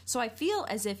strengthened. So I feel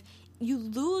as if you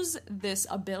lose this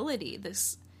ability,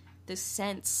 this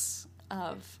sense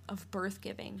of birth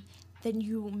giving, then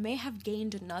you may have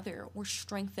gained another or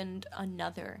strengthened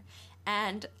another.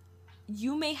 And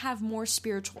you may have more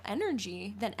spiritual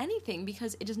energy than anything,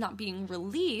 because it is not being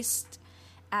released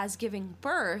as giving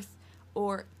birth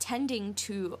or tending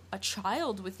to a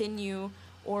child within you,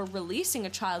 or releasing a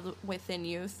child within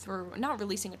you through, not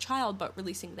releasing a child, but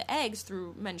releasing the eggs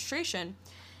through menstruation.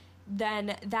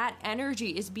 Then that energy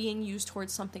is being used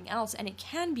towards something else, and it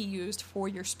can be used for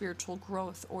your spiritual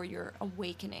growth or your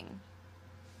awakening.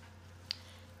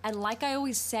 And like I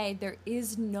always say, there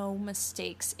is no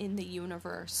mistakes in the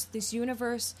universe. This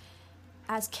universe,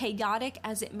 as chaotic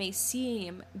as it may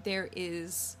seem, there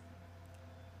is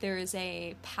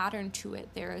a pattern to it.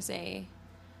 There is a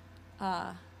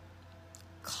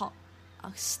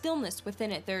stillness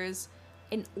within it. There is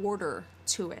an order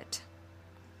to it.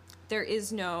 There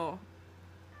is no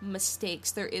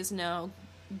mistakes. There is no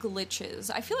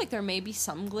glitches. I feel like there may be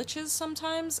some glitches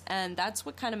sometimes, and that's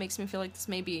what kind of makes me feel like this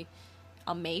may be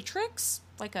a matrix,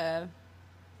 like a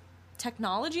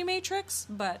technology matrix,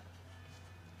 but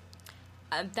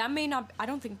that may not, I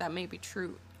don't think that may be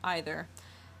true either.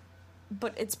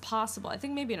 But it's possible. I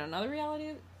think maybe in another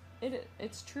reality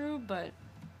it's true, but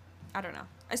I don't know.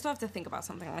 I still have to think about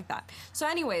something like that. So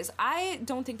anyways, I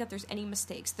don't think that there's any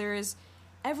mistakes.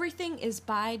 Everything is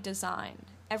by design.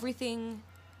 Everything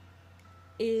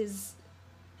is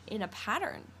in a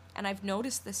pattern. And I've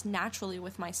noticed this naturally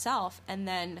with myself, and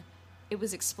then it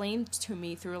was explained to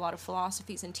me through a lot of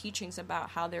philosophies and teachings about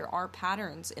how there are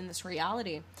patterns in this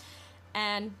reality.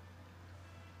 And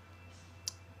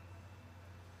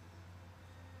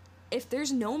if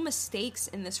there's no mistakes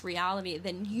in this reality,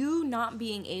 then you not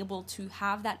being able to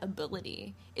have that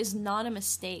ability is not a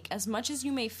mistake. As much as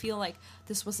you may feel like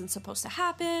this wasn't supposed to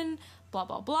happen, blah,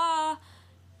 blah, blah,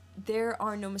 there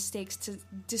are no mistakes to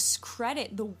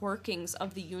discredit the workings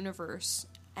of the universe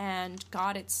and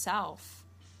God itself.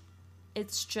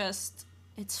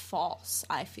 It's false,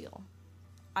 I feel.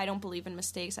 I don't believe in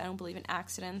mistakes. I don't believe in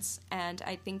accidents. And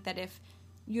I think that if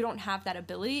you don't have that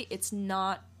ability, it's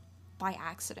not by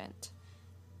accident.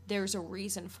 There's a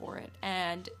reason for it,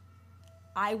 and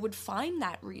I would find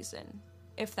that reason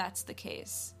if that's the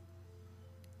case.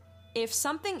 if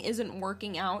something isn't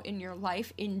working out in your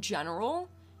life in general,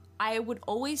 I would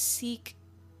always seek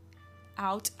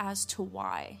out as to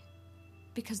why,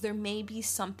 because there may be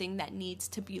something that needs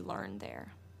to be learned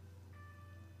there.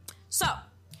 So,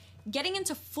 getting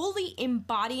into fully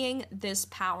embodying this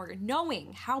power,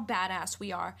 knowing how badass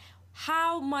we are,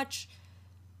 how much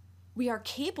we are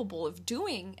capable of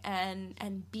doing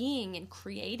and being and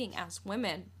creating as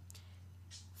women,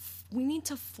 we need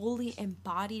to fully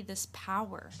embody this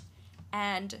power.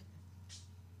 And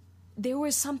there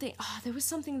was something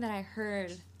that I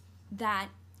heard, that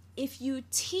if you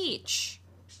teach,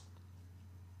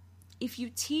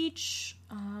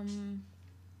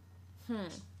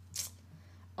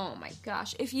 oh my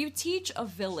gosh, if you teach a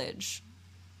village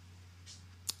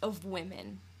of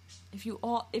women, if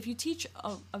you teach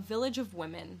a village of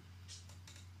women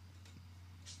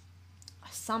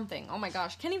something, oh my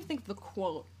gosh, can't even think of the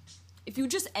quote. If you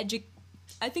just educate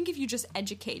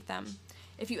them,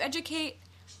 if you educate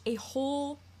a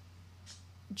whole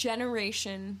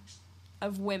generation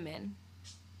of women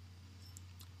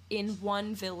in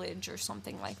one village or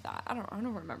something like that, I don't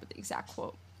remember the exact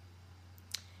quote,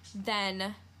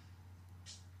 then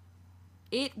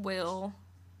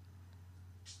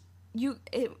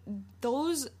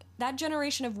that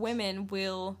generation of women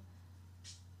will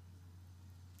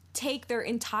take their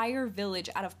entire village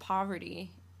out of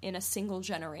poverty in a single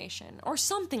generation, or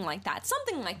something like that.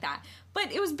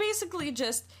 But it was basically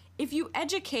just, if you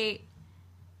educate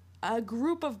a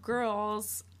group of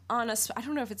girls on I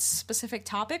don't know if it's a specific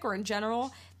topic or in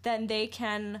general, then they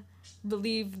can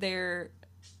relieve their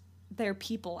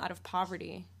people out of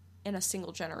poverty in a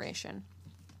single generation.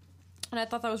 And I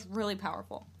thought that was really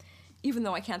powerful, even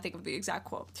though I can't think of the exact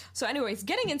quote. So anyways,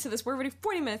 getting into this, we're already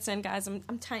 40 minutes in, guys. I'm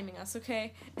timing us,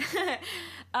 okay?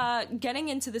 Getting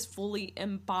into this, fully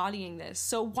embodying this.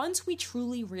 So once we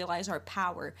truly realize our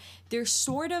power, there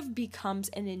sort of becomes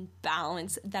an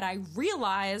imbalance that I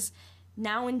realize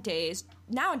nowadays,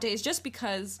 just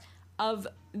because of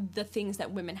the things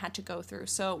that women had to go through.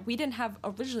 So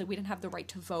originally we didn't have the right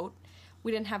to vote.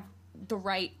 We didn't have the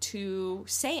right to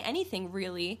say anything,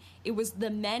 really. It was the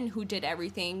men who did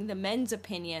everything, the men's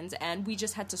opinions, and we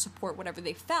just had to support whatever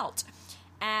they felt.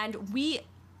 And we,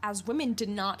 as women, did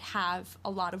not have a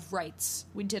lot of rights.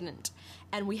 We didn't.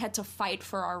 And we had to fight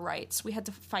for our rights. We had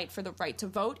to fight for the right to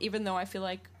vote, even though I feel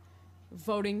like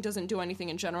voting doesn't do anything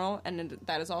in general, and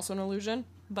that is also an illusion,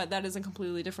 but that is a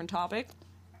completely different topic.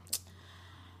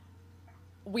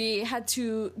 We had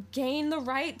to gain the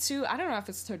right to, I don't know if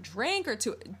it's to drink or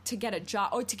to get a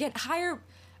job or to get higher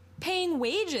paying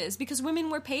wages, because women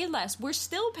were paid less. We're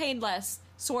still paid less,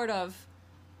 sort of,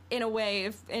 in a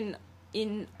way, in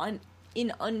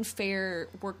unfair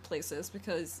workplaces,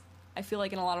 because I feel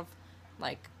like in a lot of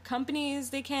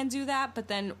companies they can do that, but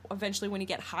then eventually when you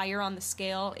get higher on the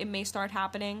scale, it may start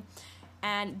happening.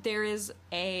 And there is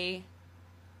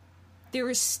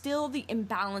still the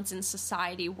imbalance in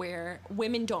society where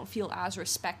women don't feel as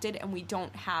respected, and we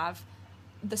don't have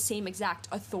the same exact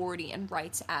authority and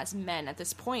rights as men at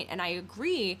this point. And I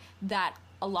agree that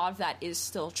a lot of that is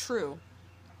still true.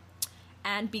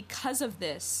 And because of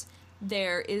this,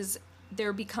 there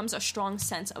becomes a strong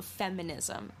sense of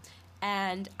feminism.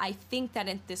 And I think that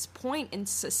at this point in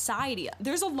society,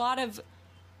 there's a lot of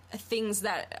things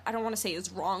that I don't want to say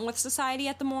is wrong with society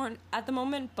at the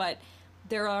moment, but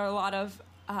there are a lot of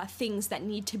things that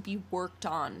need to be worked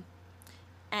on.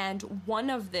 And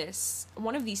one of these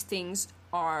things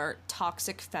are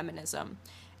toxic feminism.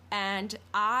 And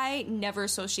I never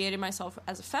associated myself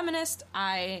as a feminist.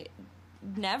 I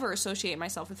never associate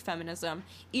myself with feminism.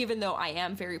 Even though I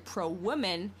am very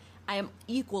pro-women, I am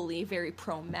equally very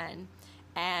pro-men.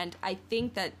 And I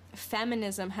think that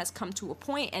feminism has come to a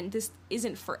point, and this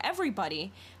isn't for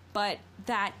everybody, but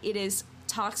that it is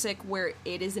toxic where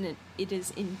it is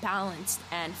imbalanced,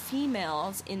 and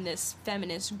females in this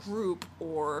feminist group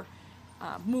or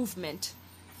movement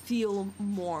feel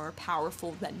more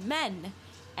powerful than men,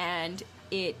 and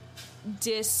it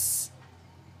takes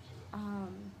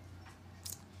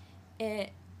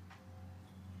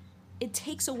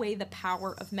away the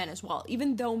power of men as well.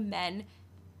 Even though men,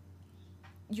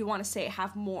 you want to say,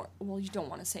 have more, well, you don't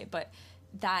want to say, but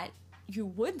that you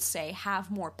would say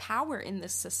have more power in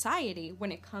this society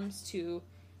when it comes to,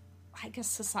 I guess,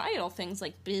 societal things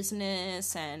like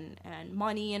business and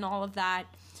money and all of that.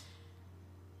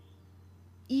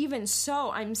 Even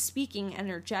so, I'm speaking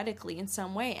energetically in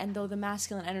some way, and though the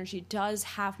masculine energy does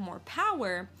have more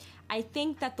power, I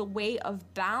think that the way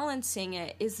of balancing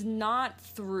it is not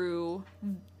through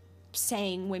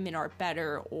saying women are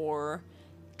better or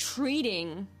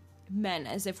treating men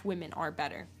as if women are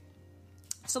better.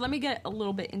 So let me get a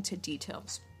little bit into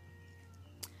details.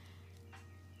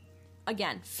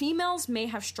 Again, females may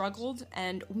have struggled,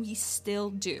 and we still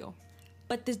do.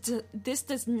 But this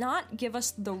does not give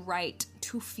us the right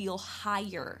to feel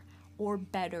higher or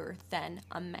better than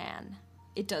a man.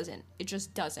 It doesn't. It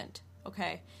just doesn't,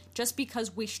 okay? Just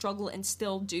because we struggle and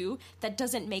still do, that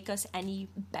doesn't make us any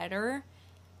better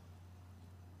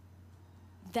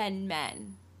than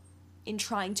men in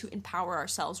trying to empower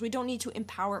ourselves. We don't need to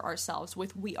empower ourselves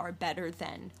with we are better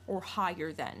than or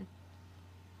higher than.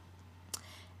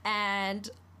 And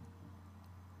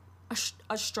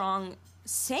a strong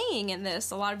saying in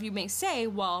this, a lot of you may say,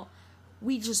 well,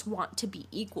 we just want to be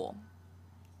equal.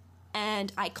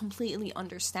 And I completely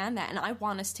understand that, and I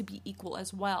want us to be equal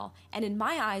as well. And in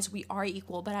my eyes, we are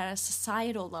equal, but at a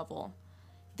societal level,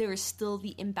 there is still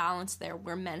the imbalance there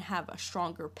where men have a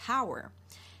stronger power.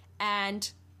 And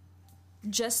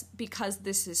just because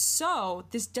this is so,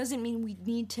 this doesn't mean we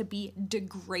need to be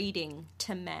degrading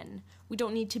to men. We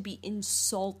don't need to be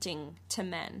insulting to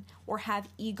men or have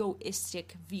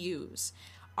egoistic views.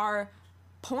 Our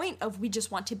point of we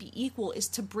just want to be equal is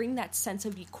to bring that sense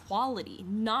of equality,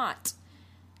 not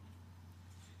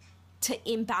to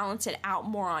imbalance it out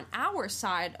more on our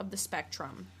side of the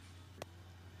spectrum.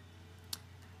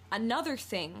 Another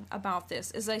thing about this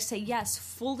is I say, yes,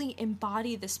 fully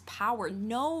embody this power.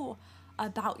 Know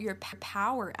about your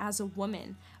power as a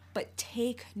woman, but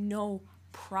take no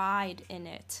pride in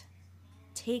it.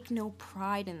 Take no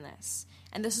pride in this.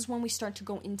 And this is when we start to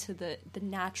go into the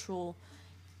natural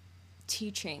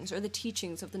teachings, or the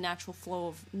teachings of the natural flow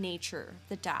of nature,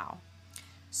 the Tao.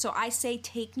 So I say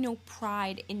take no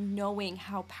pride in knowing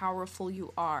how powerful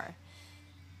you are.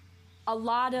 A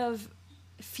lot of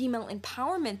female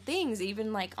empowerment things,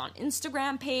 even like on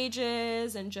Instagram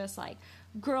pages and just like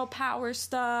girl power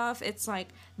stuff, it's like,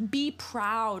 be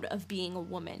proud of being a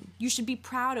woman. You should be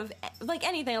proud of like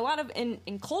anything. A lot of in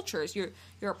cultures, you're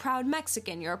a proud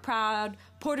Mexican, you're a proud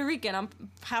Puerto Rican. I'm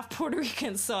half Puerto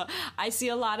Rican, so I see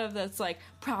a lot of that's like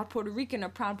proud Puerto Rican or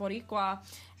proud Boricua,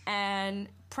 and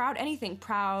proud anything,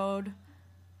 proud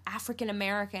African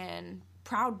American,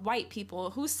 proud white people.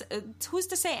 Who's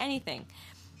to say anything?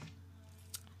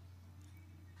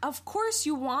 Of course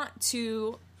you want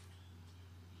to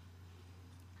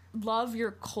love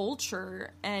your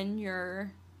culture and your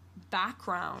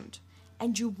background,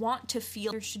 and you want to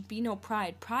feel there should be no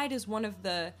pride. Pride is one of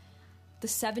the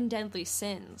 7 deadly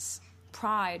sins.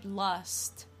 Pride,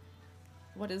 lust.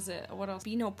 What is it? What else?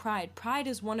 Be no pride. Pride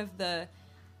is one of the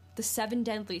 7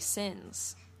 deadly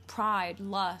sins. Pride,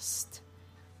 lust.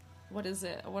 What is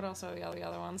it? What else are the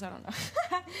other ones? I don't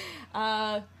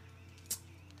know.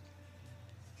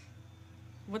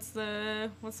 What's the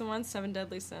one? 7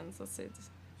 deadly sins. Let's see.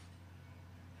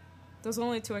 Those are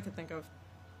only 2 I can think of.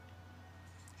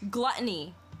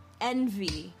 Gluttony,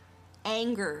 envy,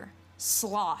 anger,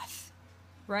 sloth,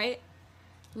 right?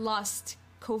 Lust,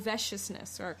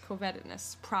 covetousness, or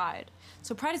covetedness, pride.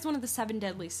 So pride is one of the 7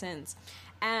 deadly sins.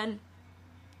 And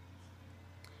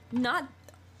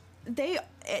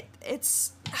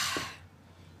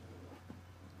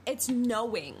it's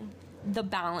knowing the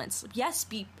balance. Yes,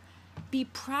 be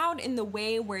proud in the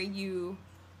way where you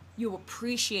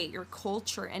appreciate your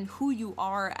culture and who you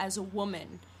are as a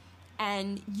woman,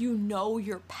 and you know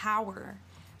your power.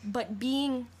 But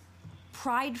being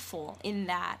prideful in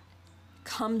that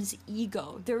comes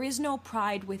ego. There is no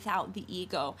pride without the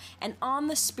ego. And on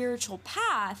the spiritual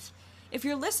path, if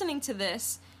you're listening to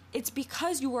this, it's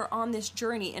because you are on this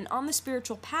journey. And on the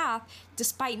spiritual path,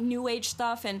 despite new age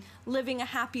stuff and living a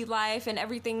happy life and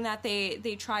everything that they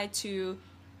try to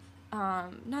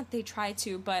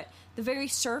but the very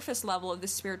surface level of the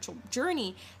spiritual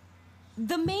journey,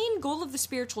 the main goal of the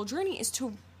spiritual journey is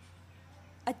to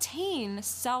attain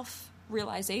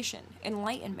self-realization,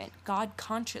 enlightenment, God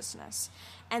consciousness.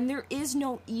 And there is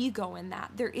no ego in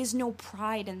that. There is no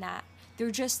pride in that. There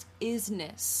just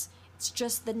isness. It's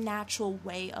just the natural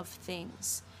way of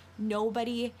things.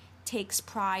 Nobody takes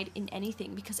pride in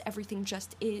anything because everything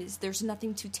just is. There's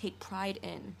nothing to take pride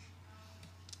in.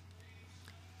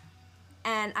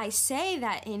 And I say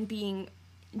that in being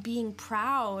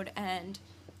proud and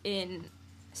in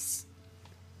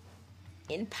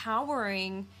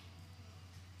empowering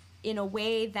in a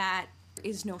way that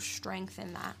is no strength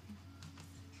in that.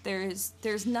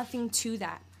 There's nothing to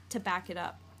that to back it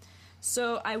up.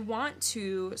 So I want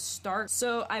to start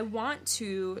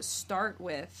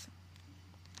with,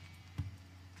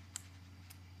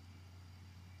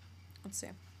 let's see,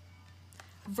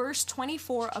 verse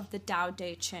 24 of the Tao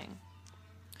Te Ching.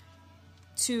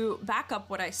 To back up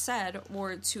what I said,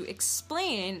 or to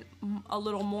explain a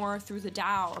little more through the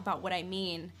Tao about what I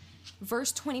mean,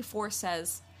 Verse 24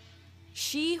 says,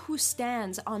 "She who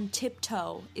stands on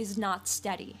tiptoe is not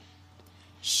steady.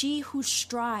 She who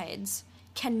strides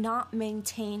cannot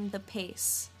maintain the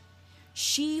pace.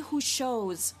 She who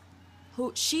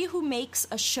makes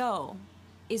a show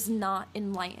is not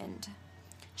enlightened.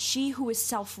 She who is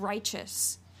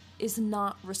self-righteous is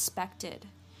not respected.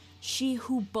 She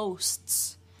who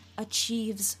boasts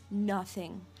achieves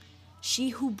nothing. She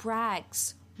who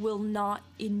brags will not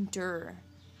endure.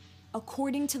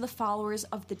 According to the followers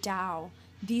of the Tao,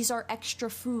 these are extra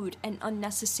food and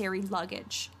unnecessary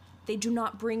luggage. They do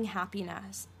not bring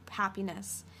happiness.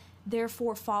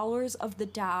 Therefore, followers of the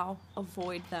Tao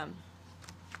avoid them."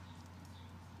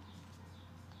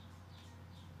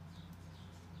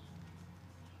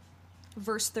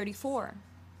 Verse 34.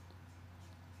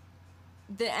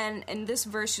 And in this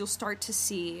verse, you'll start to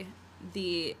see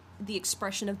the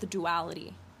expression of the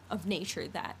duality of nature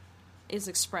that is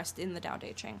expressed in the Tao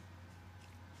Te Ching.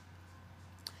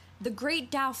 "The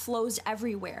great Tao flows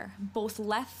everywhere, both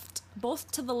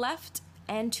to the left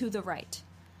and to the right.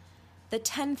 The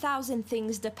 10,000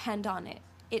 things depend on it.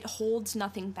 It holds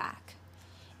nothing back.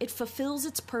 It fulfills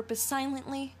its purpose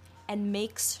silently and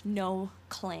makes no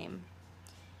claim.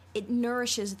 It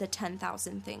nourishes the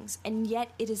 10,000 things, and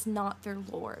yet it is not their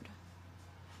lord.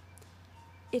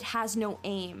 It has no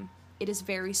aim. It is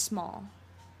very small.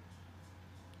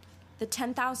 The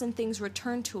 10,000 things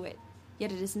return to it,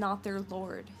 yet it is not their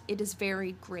lord. It is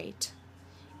very great.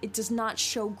 It does not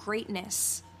show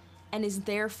greatness, and is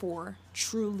therefore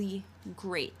truly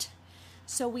great."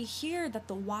 So we hear that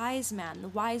the wise man, the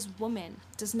wise woman,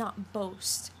 does not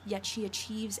boast, yet she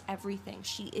achieves everything.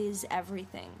 She is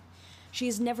everything. She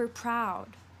is never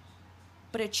proud,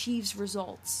 but achieves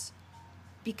results,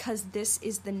 because this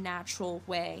is the natural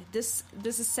way. This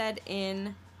is said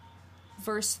in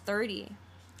verse 30.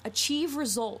 "Achieve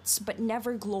results, but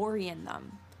never glory in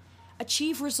them.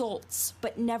 Achieve results,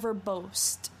 but never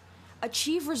boast.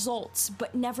 Achieve results,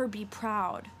 but never be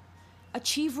proud.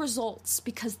 Achieve results,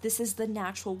 because this is the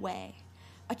natural way.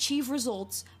 Achieve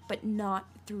results, but not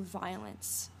through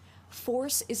violence.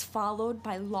 Force is followed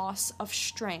by loss of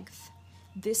strength.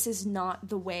 This is not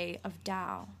the way of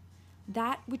Tao.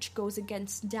 That which goes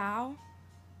against Tao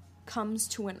comes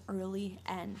to an early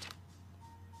end."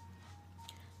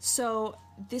 So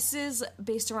this is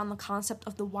based around the concept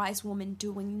of the wise woman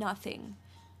doing nothing,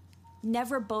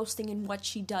 never boasting in what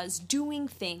she does, doing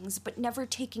things, but never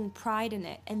taking pride in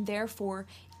it, and therefore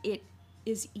it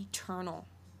is eternal.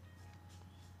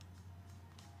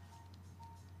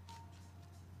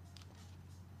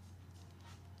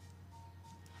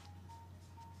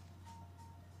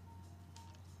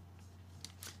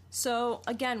 So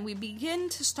again, we begin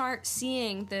to start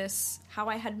seeing this, how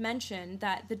I had mentioned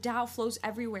that the Tao flows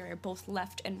everywhere, both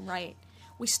left and right.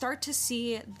 We start to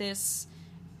see this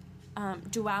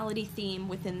duality theme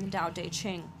within the Tao Te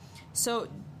Ching. So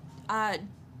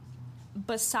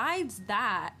besides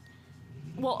that,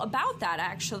 well, about that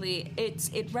actually,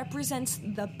 it represents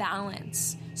the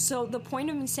balance. So the point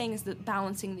of me saying is that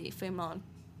balancing female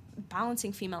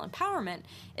empowerment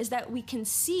is that we can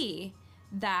see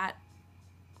that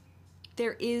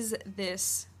there is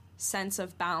this sense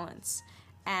of balance,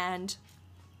 and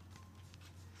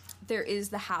there is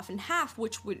the half and half,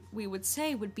 which we would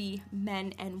say would be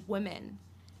men and women.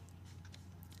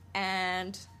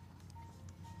 And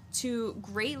to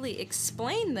greatly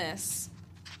explain this,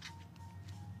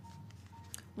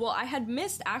 well, I had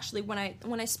missed actually when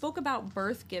I spoke about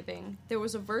birth giving, there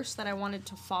was a verse that I wanted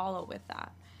to follow with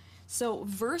that. So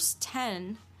verse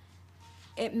 10,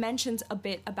 it mentions a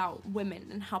bit about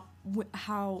women and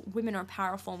how women are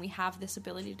powerful and we have this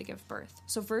ability to give birth.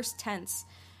 So verse 10,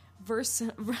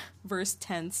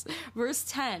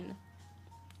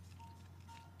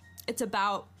 it's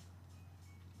about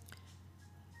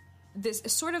this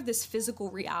sort of this physical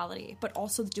reality, but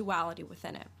also the duality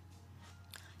within it.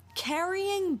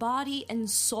 "Carrying body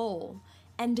and soul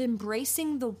and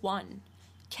embracing the one,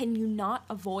 can you not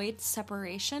avoid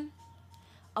separation?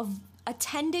 Of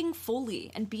attending fully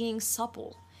and being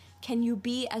supple, can you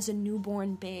be as a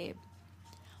newborn babe?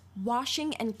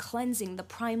 Washing and cleansing the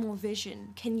primal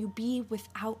vision, can you be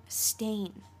without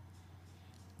stain?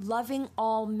 Loving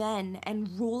all men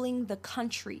and ruling the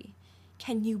country,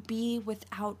 can you be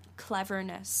without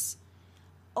cleverness?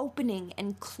 Opening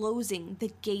and closing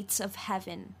the gates of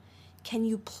heaven, can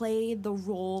you play the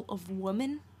role of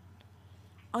woman?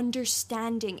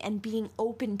 Understanding and being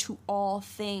open to all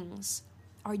things,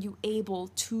 are you able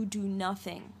to do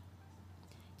nothing?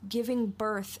 Giving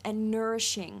birth and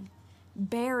nourishing,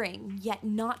 bearing yet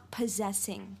not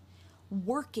possessing,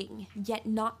 working yet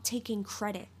not taking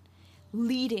credit,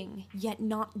 leading yet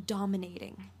not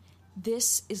dominating.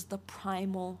 This is the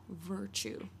primal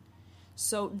virtue.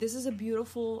 So this is a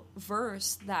beautiful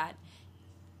verse that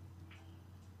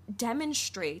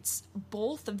demonstrates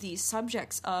both of these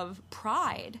subjects of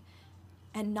pride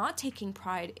and not taking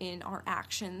pride in our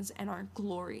actions and our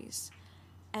glories,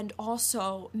 and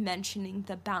also mentioning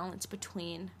the balance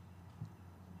between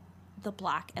the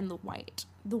black and the white,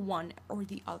 the one or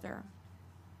the other.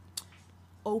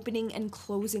 Opening and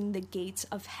closing the gates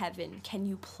of heaven, can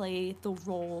you play the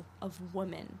role of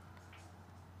woman?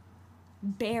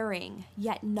 Bearing,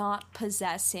 yet not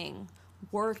possessing.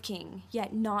 Working,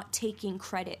 yet not taking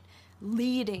credit.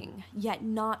 Leading, yet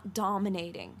not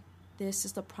dominating. This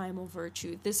is the primal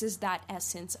virtue. This is that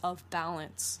essence of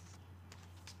balance.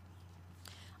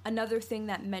 Another thing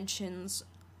that mentions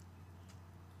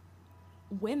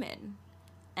women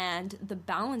and the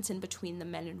balance in between the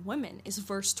men and women is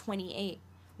verse 28,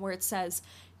 where it says,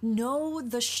 "Know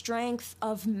the strength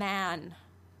of man,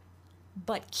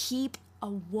 but keep a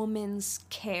woman's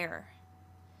care."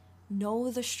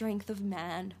 Know the strength of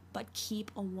man, but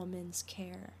keep a woman's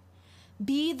care.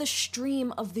 Be the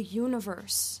stream of the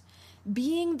universe.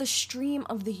 Being the stream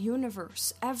of the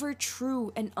universe, ever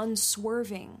true and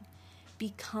unswerving,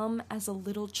 become as a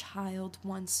little child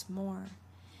once more.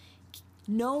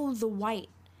 Know the white,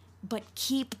 but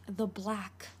keep the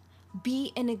black.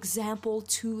 Be an example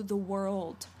to the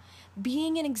world.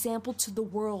 Being an example to the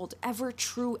world, ever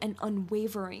true and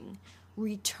unwavering,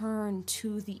 return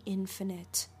to the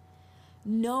infinite.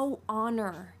 Know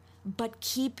honor, but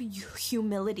keep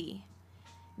humility.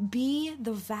 Be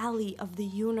the valley of the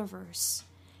universe.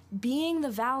 Being the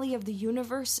valley of the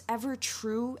universe, ever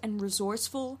true and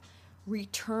resourceful,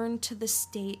 return to the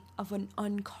state of an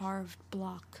uncarved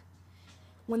block.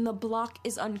 When the block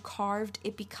is uncarved,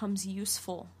 it becomes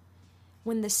useful.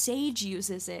 When the sage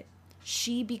uses it,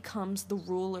 she becomes the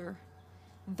ruler.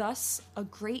 Thus, a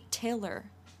great tailor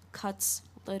cuts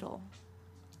little.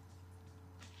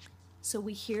 So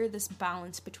we hear this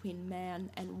balance between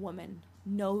man and woman.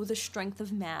 Know the strength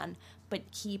of man,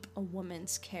 but keep a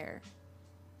woman's care.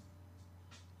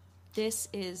 This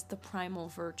is the primal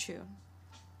virtue.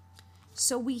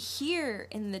 So we hear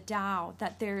in the Tao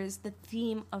that there is the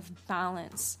theme of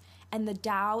balance, and the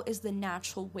Tao is the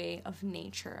natural way of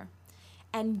nature.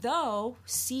 And though,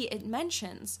 see, it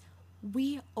mentions,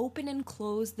 we open and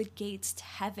close the gates to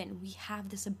heaven. We have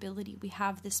this ability, we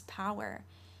have this power.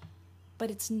 But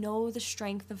it's know the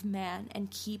strength of man and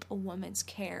keep a woman's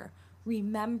care.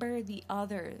 Remember the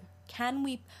other. Can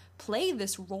we play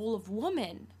this role of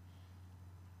woman?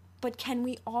 But can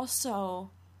we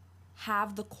also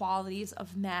have the qualities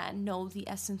of man, know the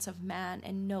essence of man,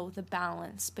 and know the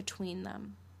balance between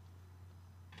them?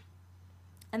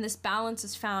 And this balance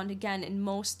is found, again, in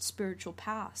most spiritual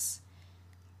paths.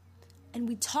 And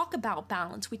we talk about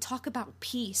balance, we talk about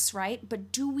peace, right?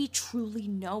 But do we truly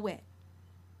know it?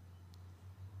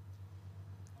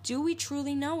 Do we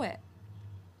truly know it?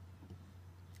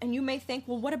 And you may think,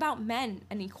 well, what about men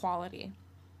and equality?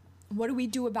 What do we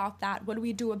do about that? What do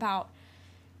we do about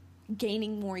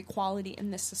gaining more equality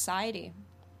in this society?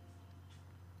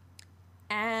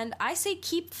 And I say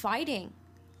keep fighting.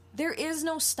 There is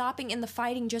no stopping in the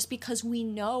fighting just because we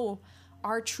know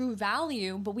our true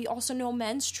value, but we also know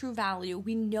men's true value.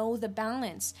 We know the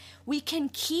balance. We can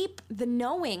keep the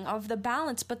knowing of the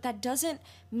balance, but that doesn't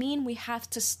mean we have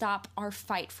to stop our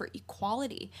fight for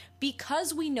equality.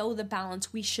 Because we know the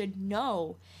balance, we should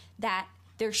know that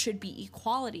there should be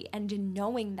equality. And in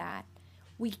knowing that,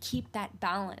 we keep that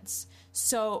balance.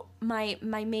 So my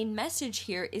main message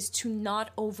here is to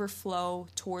not overflow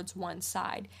towards one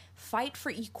side. Fight for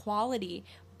equality,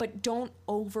 but don't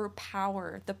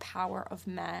overpower the power of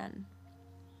man.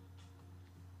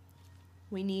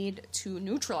 We need to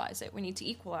neutralize it. We need to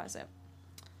equalize it.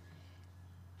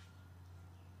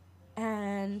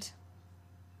 And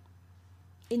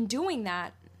in doing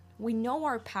that, we know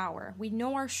our power, we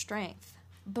know our strength,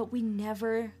 but we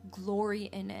never glory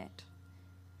in it.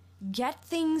 Get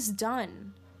things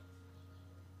done,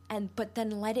 but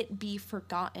then let it be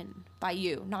forgotten by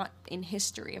you, not in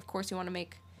history. Of course, you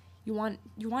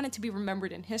want it to be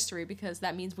remembered in history because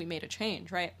that means we made a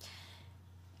change, right?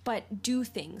 But do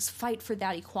things, fight for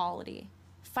that equality,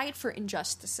 fight for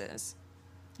injustices,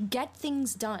 get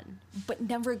things done, but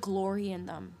never glory in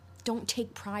them. Don't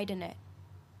take pride in it.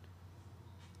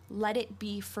 Let it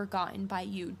be forgotten by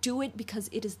you. Do it because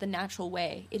it is the natural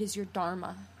way. It is your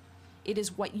dharma. It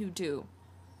is what you do.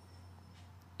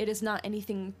 It is not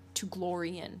anything to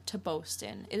glory in, to boast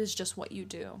in. It is just what you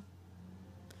do.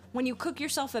 When you cook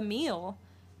yourself a meal,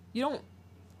 you don't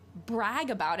brag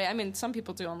about it. I mean, some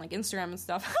people do on like Instagram and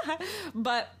stuff,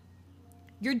 but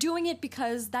You're doing it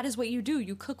because that is what you do.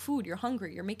 You cook food, you're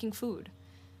hungry, you're making food.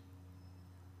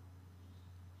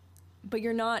 But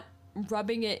you're not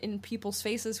rubbing it in people's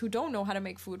faces who don't know how to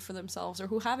make food for themselves or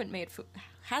who hasn't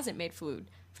made food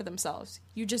for themselves.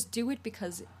 You just do it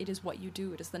because it is what you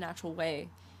do. It is the natural way.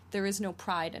 There is no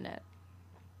pride in it.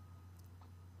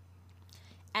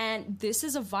 And this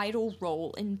is a vital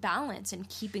role in balance and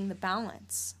keeping the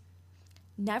balance.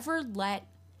 Never let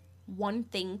one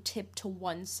thing tip to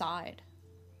one side.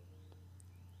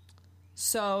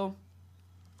 So,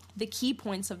 the key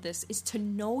points of this is to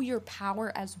know your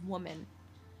power as woman.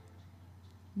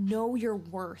 Know your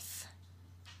worth.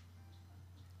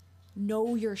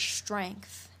 Know your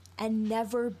strength. And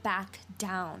never back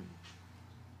down.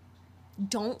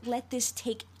 Don't let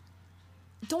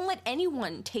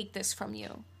anyone take this from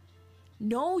you.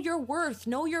 Know your worth.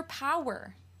 Know your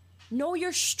power. Know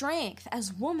your strength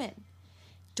as woman.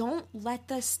 Don't let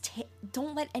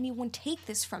anyone take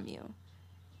this from you.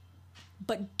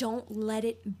 But don't let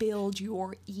it build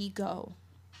your ego.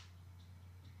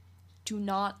 Do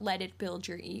not let it build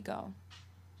your ego.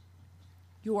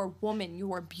 You are woman,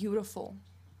 you are beautiful.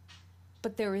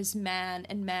 But there is man,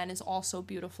 and man is also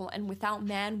beautiful. And without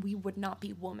man, we would not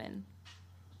be woman.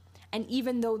 And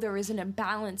even though there is an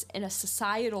imbalance in a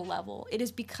societal level, it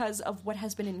is because of what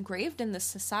has been engraved in this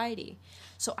society.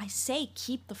 So I say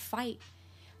keep the fight.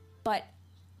 But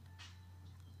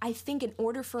I think in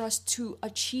order for us to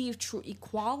achieve true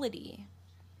equality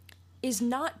is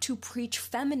not to preach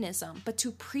feminism, but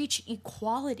to preach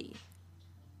equality.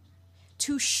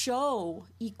 To show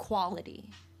equality.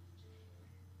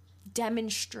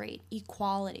 Demonstrate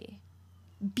equality.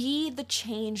 Be the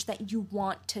change that you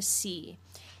want to see.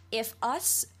 If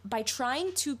us, by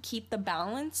trying to keep the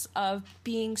balance of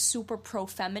being super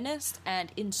pro-feminist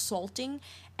and insulting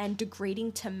and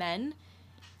degrading to men,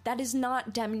 that is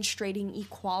not demonstrating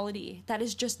equality. That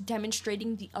is just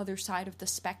demonstrating the other side of the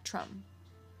spectrum.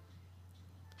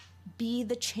 Be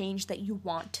the change that you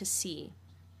want to see.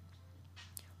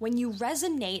 When you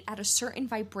resonate at a certain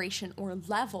vibration or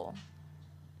level,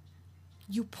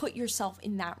 you put yourself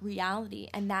in that reality,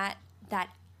 and that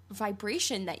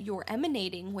vibration that you're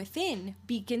emanating within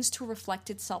begins to reflect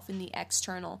itself in the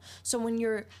external. So when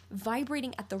you're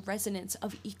vibrating at the resonance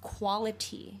of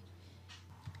equality,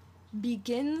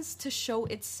 begins to show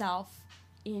itself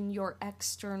in your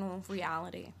external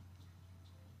reality.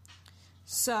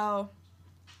 So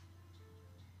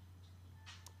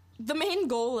the main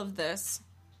goal of the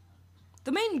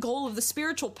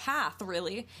spiritual path,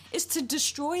 really, is to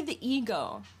destroy the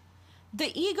ego.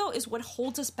 The ego is what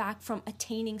holds us back from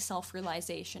attaining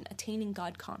self-realization, attaining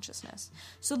God consciousness.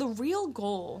 So the real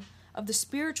goal of the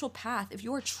spiritual path, if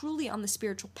you are truly on the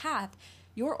spiritual path,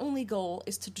 your only goal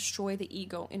is to destroy the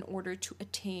ego in order to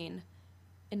attain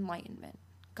enlightenment,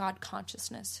 God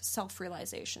consciousness,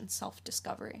 self-realization,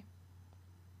 self-discovery.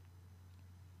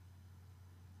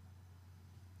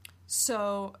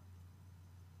 So,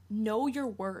 know your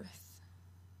worth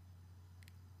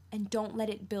and don't let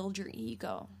it build your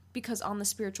ego. Because on the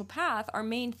spiritual path, our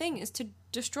main thing is to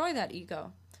destroy that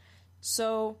ego.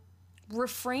 So,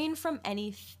 refrain from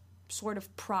any sort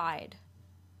of pride.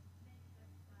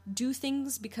 Do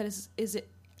things because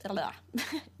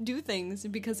do things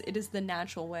because it is the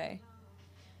natural way.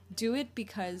 Do it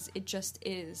because it just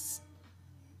is.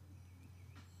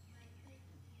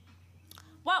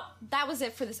 Well, that was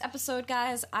it for this episode,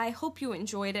 guys. I hope you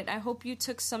enjoyed it. I hope you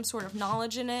took some sort of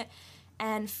knowledge in it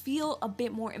and feel a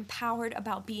bit more empowered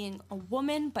about being a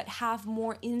woman, but have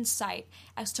more insight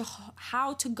as to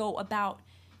how to go about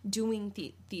doing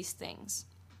these things.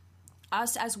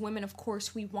 Us as women, of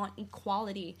course, we want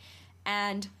equality,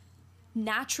 and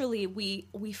naturally we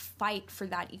fight for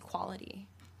that equality.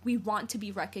 We want to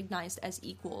be recognized as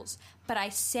equals, but I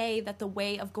say that the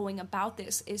way of going about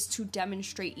this is to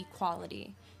demonstrate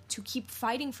equality, to keep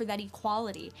fighting for that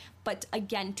equality, but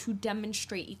again, to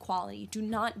demonstrate equality. Do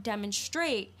not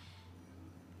demonstrate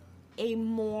a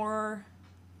more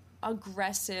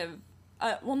aggressive,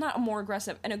 not a more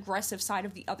aggressive, an aggressive side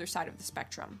of the other side of the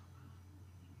spectrum.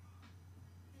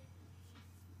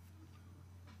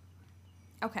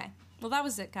 Okay, well that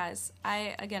was it, guys.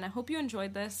 I hope you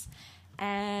enjoyed this,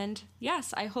 and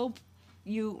yes, I hope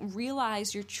you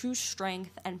realize your true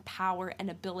strength and power and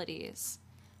abilities,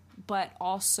 but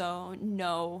also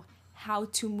know how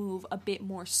to move a bit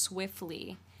more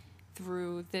swiftly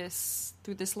through this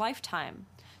lifetime.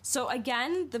 So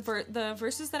again, the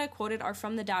verses that I quoted are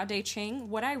from the Tao Te Ching.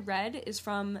 What I read is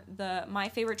from my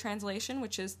favorite translation,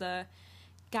 which is the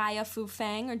Gaia Fu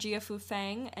Feng or Gia Fu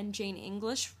Feng and Jane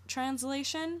English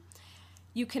translation.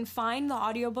 You can find the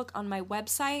audiobook on my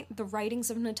website,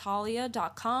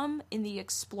 thewritingsofnatalia.com, in the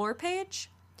Explore page.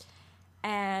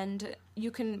 And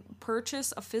you can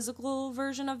purchase a physical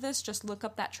version of this, just look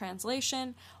up that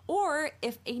translation. Or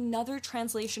if another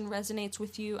translation resonates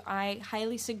with you, I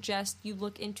highly suggest you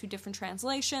look into different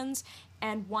translations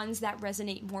and ones that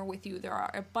resonate more with you. There are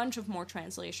a bunch of more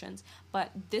translations, but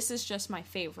this is just my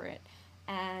favorite.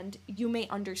 And you may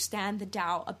understand the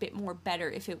Tao a bit more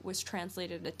better if it was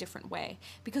translated a different way.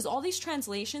 Because all these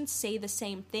translations say the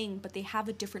same thing, but they have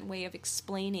a different way of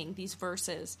explaining these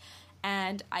verses.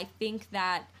 And I think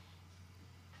that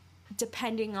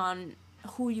depending on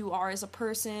who you are as a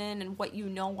person and what you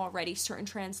know already, certain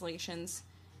translations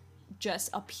just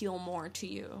appeal more to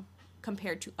you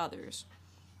compared to others.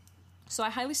 So I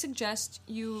highly suggest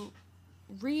you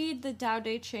read the Tao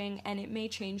Te Ching, and it may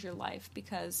change your life,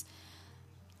 because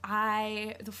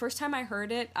the first time I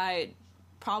heard it, I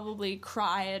probably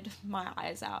cried my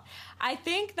eyes out. I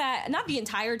think that, not the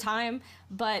entire time,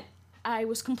 but I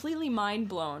was completely mind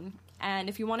blown. And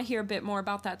if you want to hear a bit more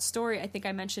about that story, I think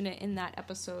I mentioned it in that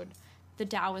episode, the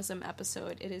Taoism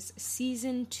episode. It is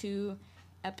season 2,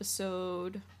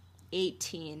 episode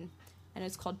 18, and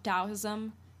it's called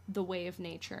Taoism, the Way of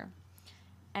Nature.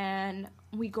 And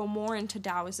we go more into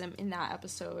Taoism in that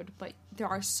episode, but there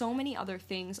are so many other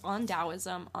things on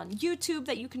Taoism on YouTube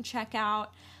that you can check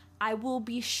out. I will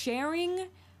be sharing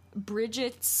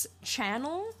Bridget's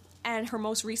channel and her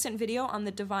most recent video on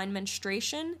the divine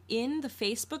menstruation in the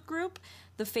Facebook group.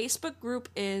 The Facebook group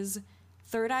is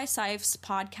Third Eye Sife's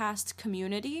podcast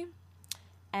community,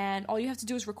 and all you have to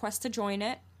do is request to join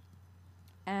it,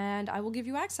 and I will give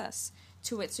you access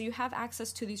to it, so you have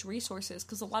access to these resources,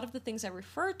 because a lot of the things I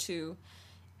refer to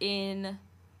in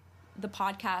the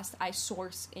podcast I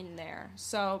source in there.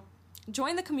 So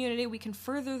join the community, we can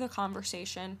further the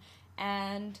conversation,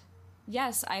 and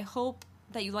yes, I hope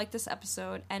that you like this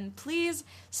episode, and please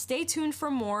stay tuned for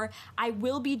more. I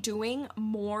will be doing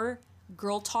more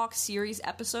Girl Talk series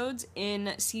episodes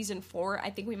in season 4. I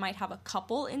think we might have a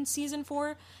couple in season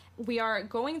 4. We are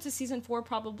going into season 4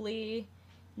 probably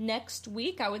next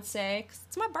week, I would say, because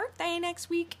it's my birthday next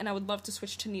week, and I would love to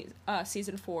switch to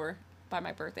season 4 by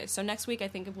my birthday. So next week I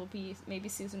think it will be maybe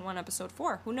season 1 episode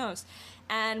 4, who knows.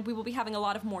 And we will be having a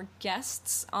lot of more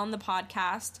guests on the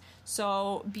podcast,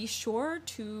 so be sure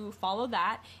to follow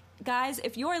that. Guys,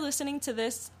 if you are listening to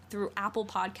this through Apple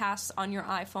Podcasts on your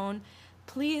iPhone,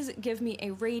 please give me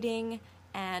a rating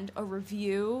and a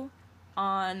review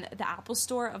on the Apple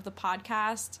Store of the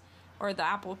podcast, or the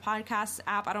Apple Podcasts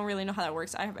app. I don't really know how that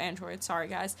works. I have Android, sorry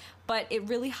guys. But it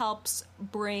really helps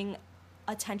bring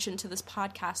attention to this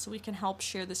podcast, so we can help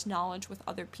share this knowledge with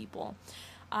other people.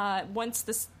 Once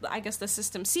the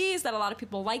system sees that a lot of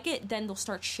people like it, then they'll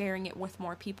start sharing it with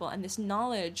more people, and this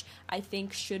knowledge, I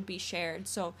think, should be shared.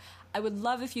 So I would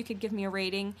love if you could give me a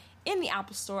rating in the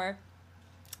Apple Store,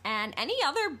 and any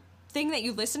other thing that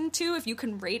you listen to, if you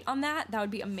can rate on that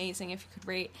would be amazing if you could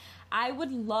rate. I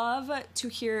would love to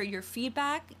hear your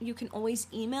feedback. You can always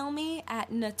email me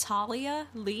at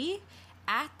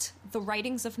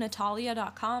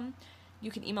natalialee@thewritingsofnatalia.com.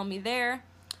 You can email me there,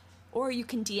 or you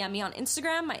can DM me on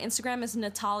Instagram. My Instagram is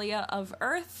Natalia of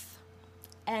Earth,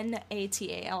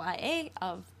 Natalia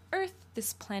of Earth,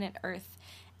 this planet Earth.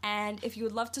 And if you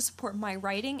would love to support my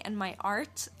writing and my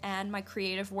art and my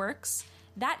creative works,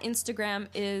 that Instagram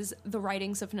is The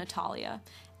Writings of Natalia.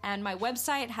 And my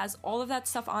website has all of that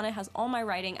stuff on it, has all my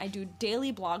writing. I do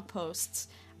daily blog posts.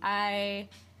 I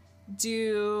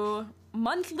do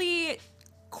monthly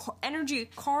energy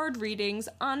card readings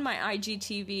on my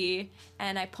IGTV,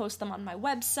 and I post them on my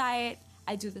website.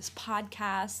 I do this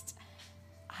podcast.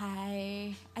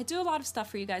 I do a lot of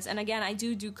stuff for you guys. And again, I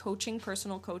do coaching,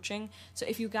 personal coaching. So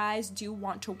if you guys do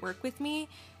want to work with me,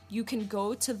 you can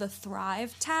go to the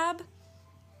Thrive tab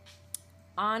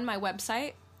on my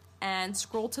website and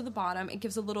scroll to the bottom. It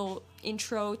gives a little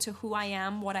intro to who I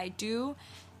am, what I do,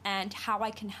 and how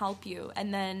I can help you.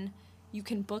 And then you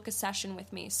can book a session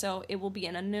with me. So it will be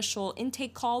an initial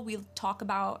intake call. We'll talk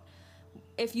about,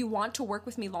 if you want to work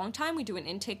with me long time, we do an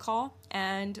intake call,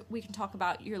 and we can talk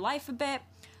about your life a bit,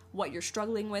 what you're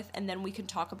struggling with, and then we can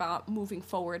talk about moving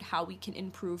forward, how we can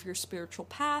improve your spiritual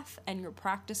path and your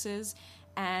practices.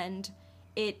 And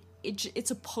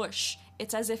it's a push.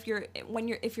 It's as if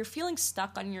if you're feeling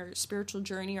stuck on your spiritual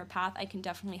journey or path, I can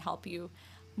definitely help you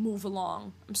move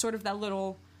along. I'm sort of that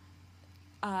little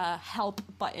help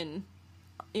button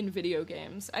in video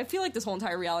games. I feel like this whole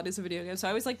entire reality is a video game, so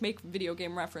I always make video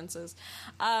game references.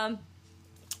 And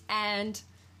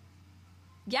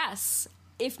yes,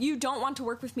 if you don't want to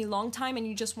work with me long time and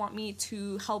you just want me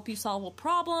to help you solve a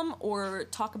problem or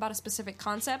talk about a specific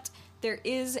concept, there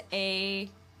is a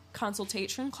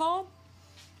consultation call,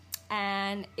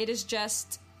 and it is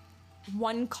just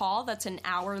one call that's an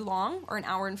hour long, or an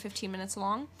hour and 15 minutes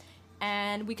long,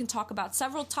 and we can talk about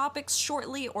several topics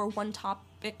shortly or one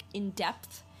topic in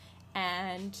depth.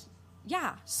 And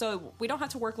yeah, so we don't have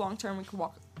to work long term, we can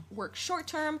work short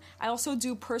term. I also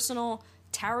do personal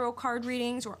tarot card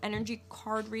readings or energy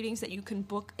card readings that you can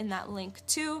book in that link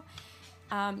too.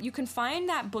 You can find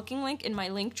that booking link in my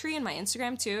link tree in my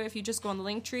Instagram too. If you just go on the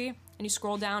link tree and you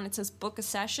scroll down, it says book a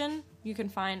session. You can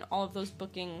find all of those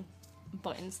booking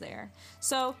buttons there.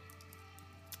 So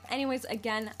anyways,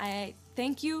 again, I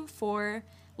thank you for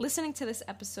listening to this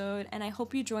episode, and I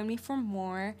hope you join me for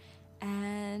more.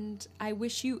 And I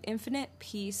wish you infinite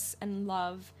peace and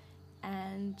love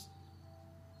and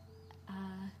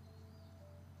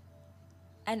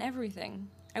everything.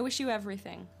 I wish you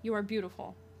everything. You are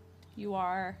beautiful. You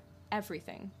are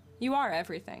everything. You are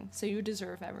everything. So you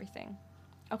deserve everything.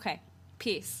 Okay.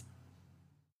 Peace.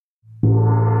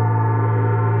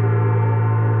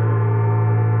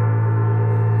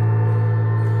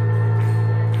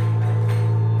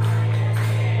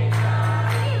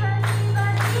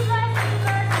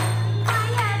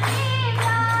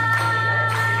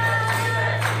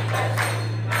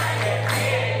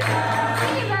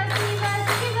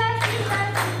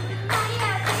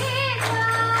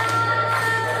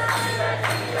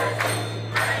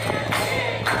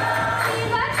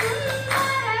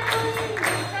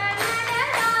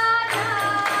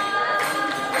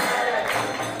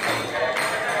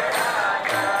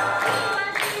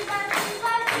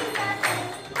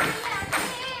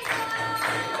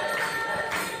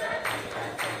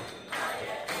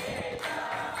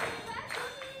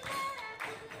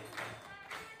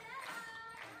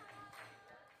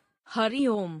 Hari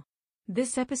Om.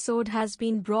 This episode has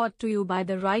been brought to you by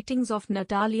the writings of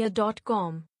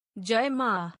Natalia.com. Jai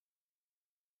Ma.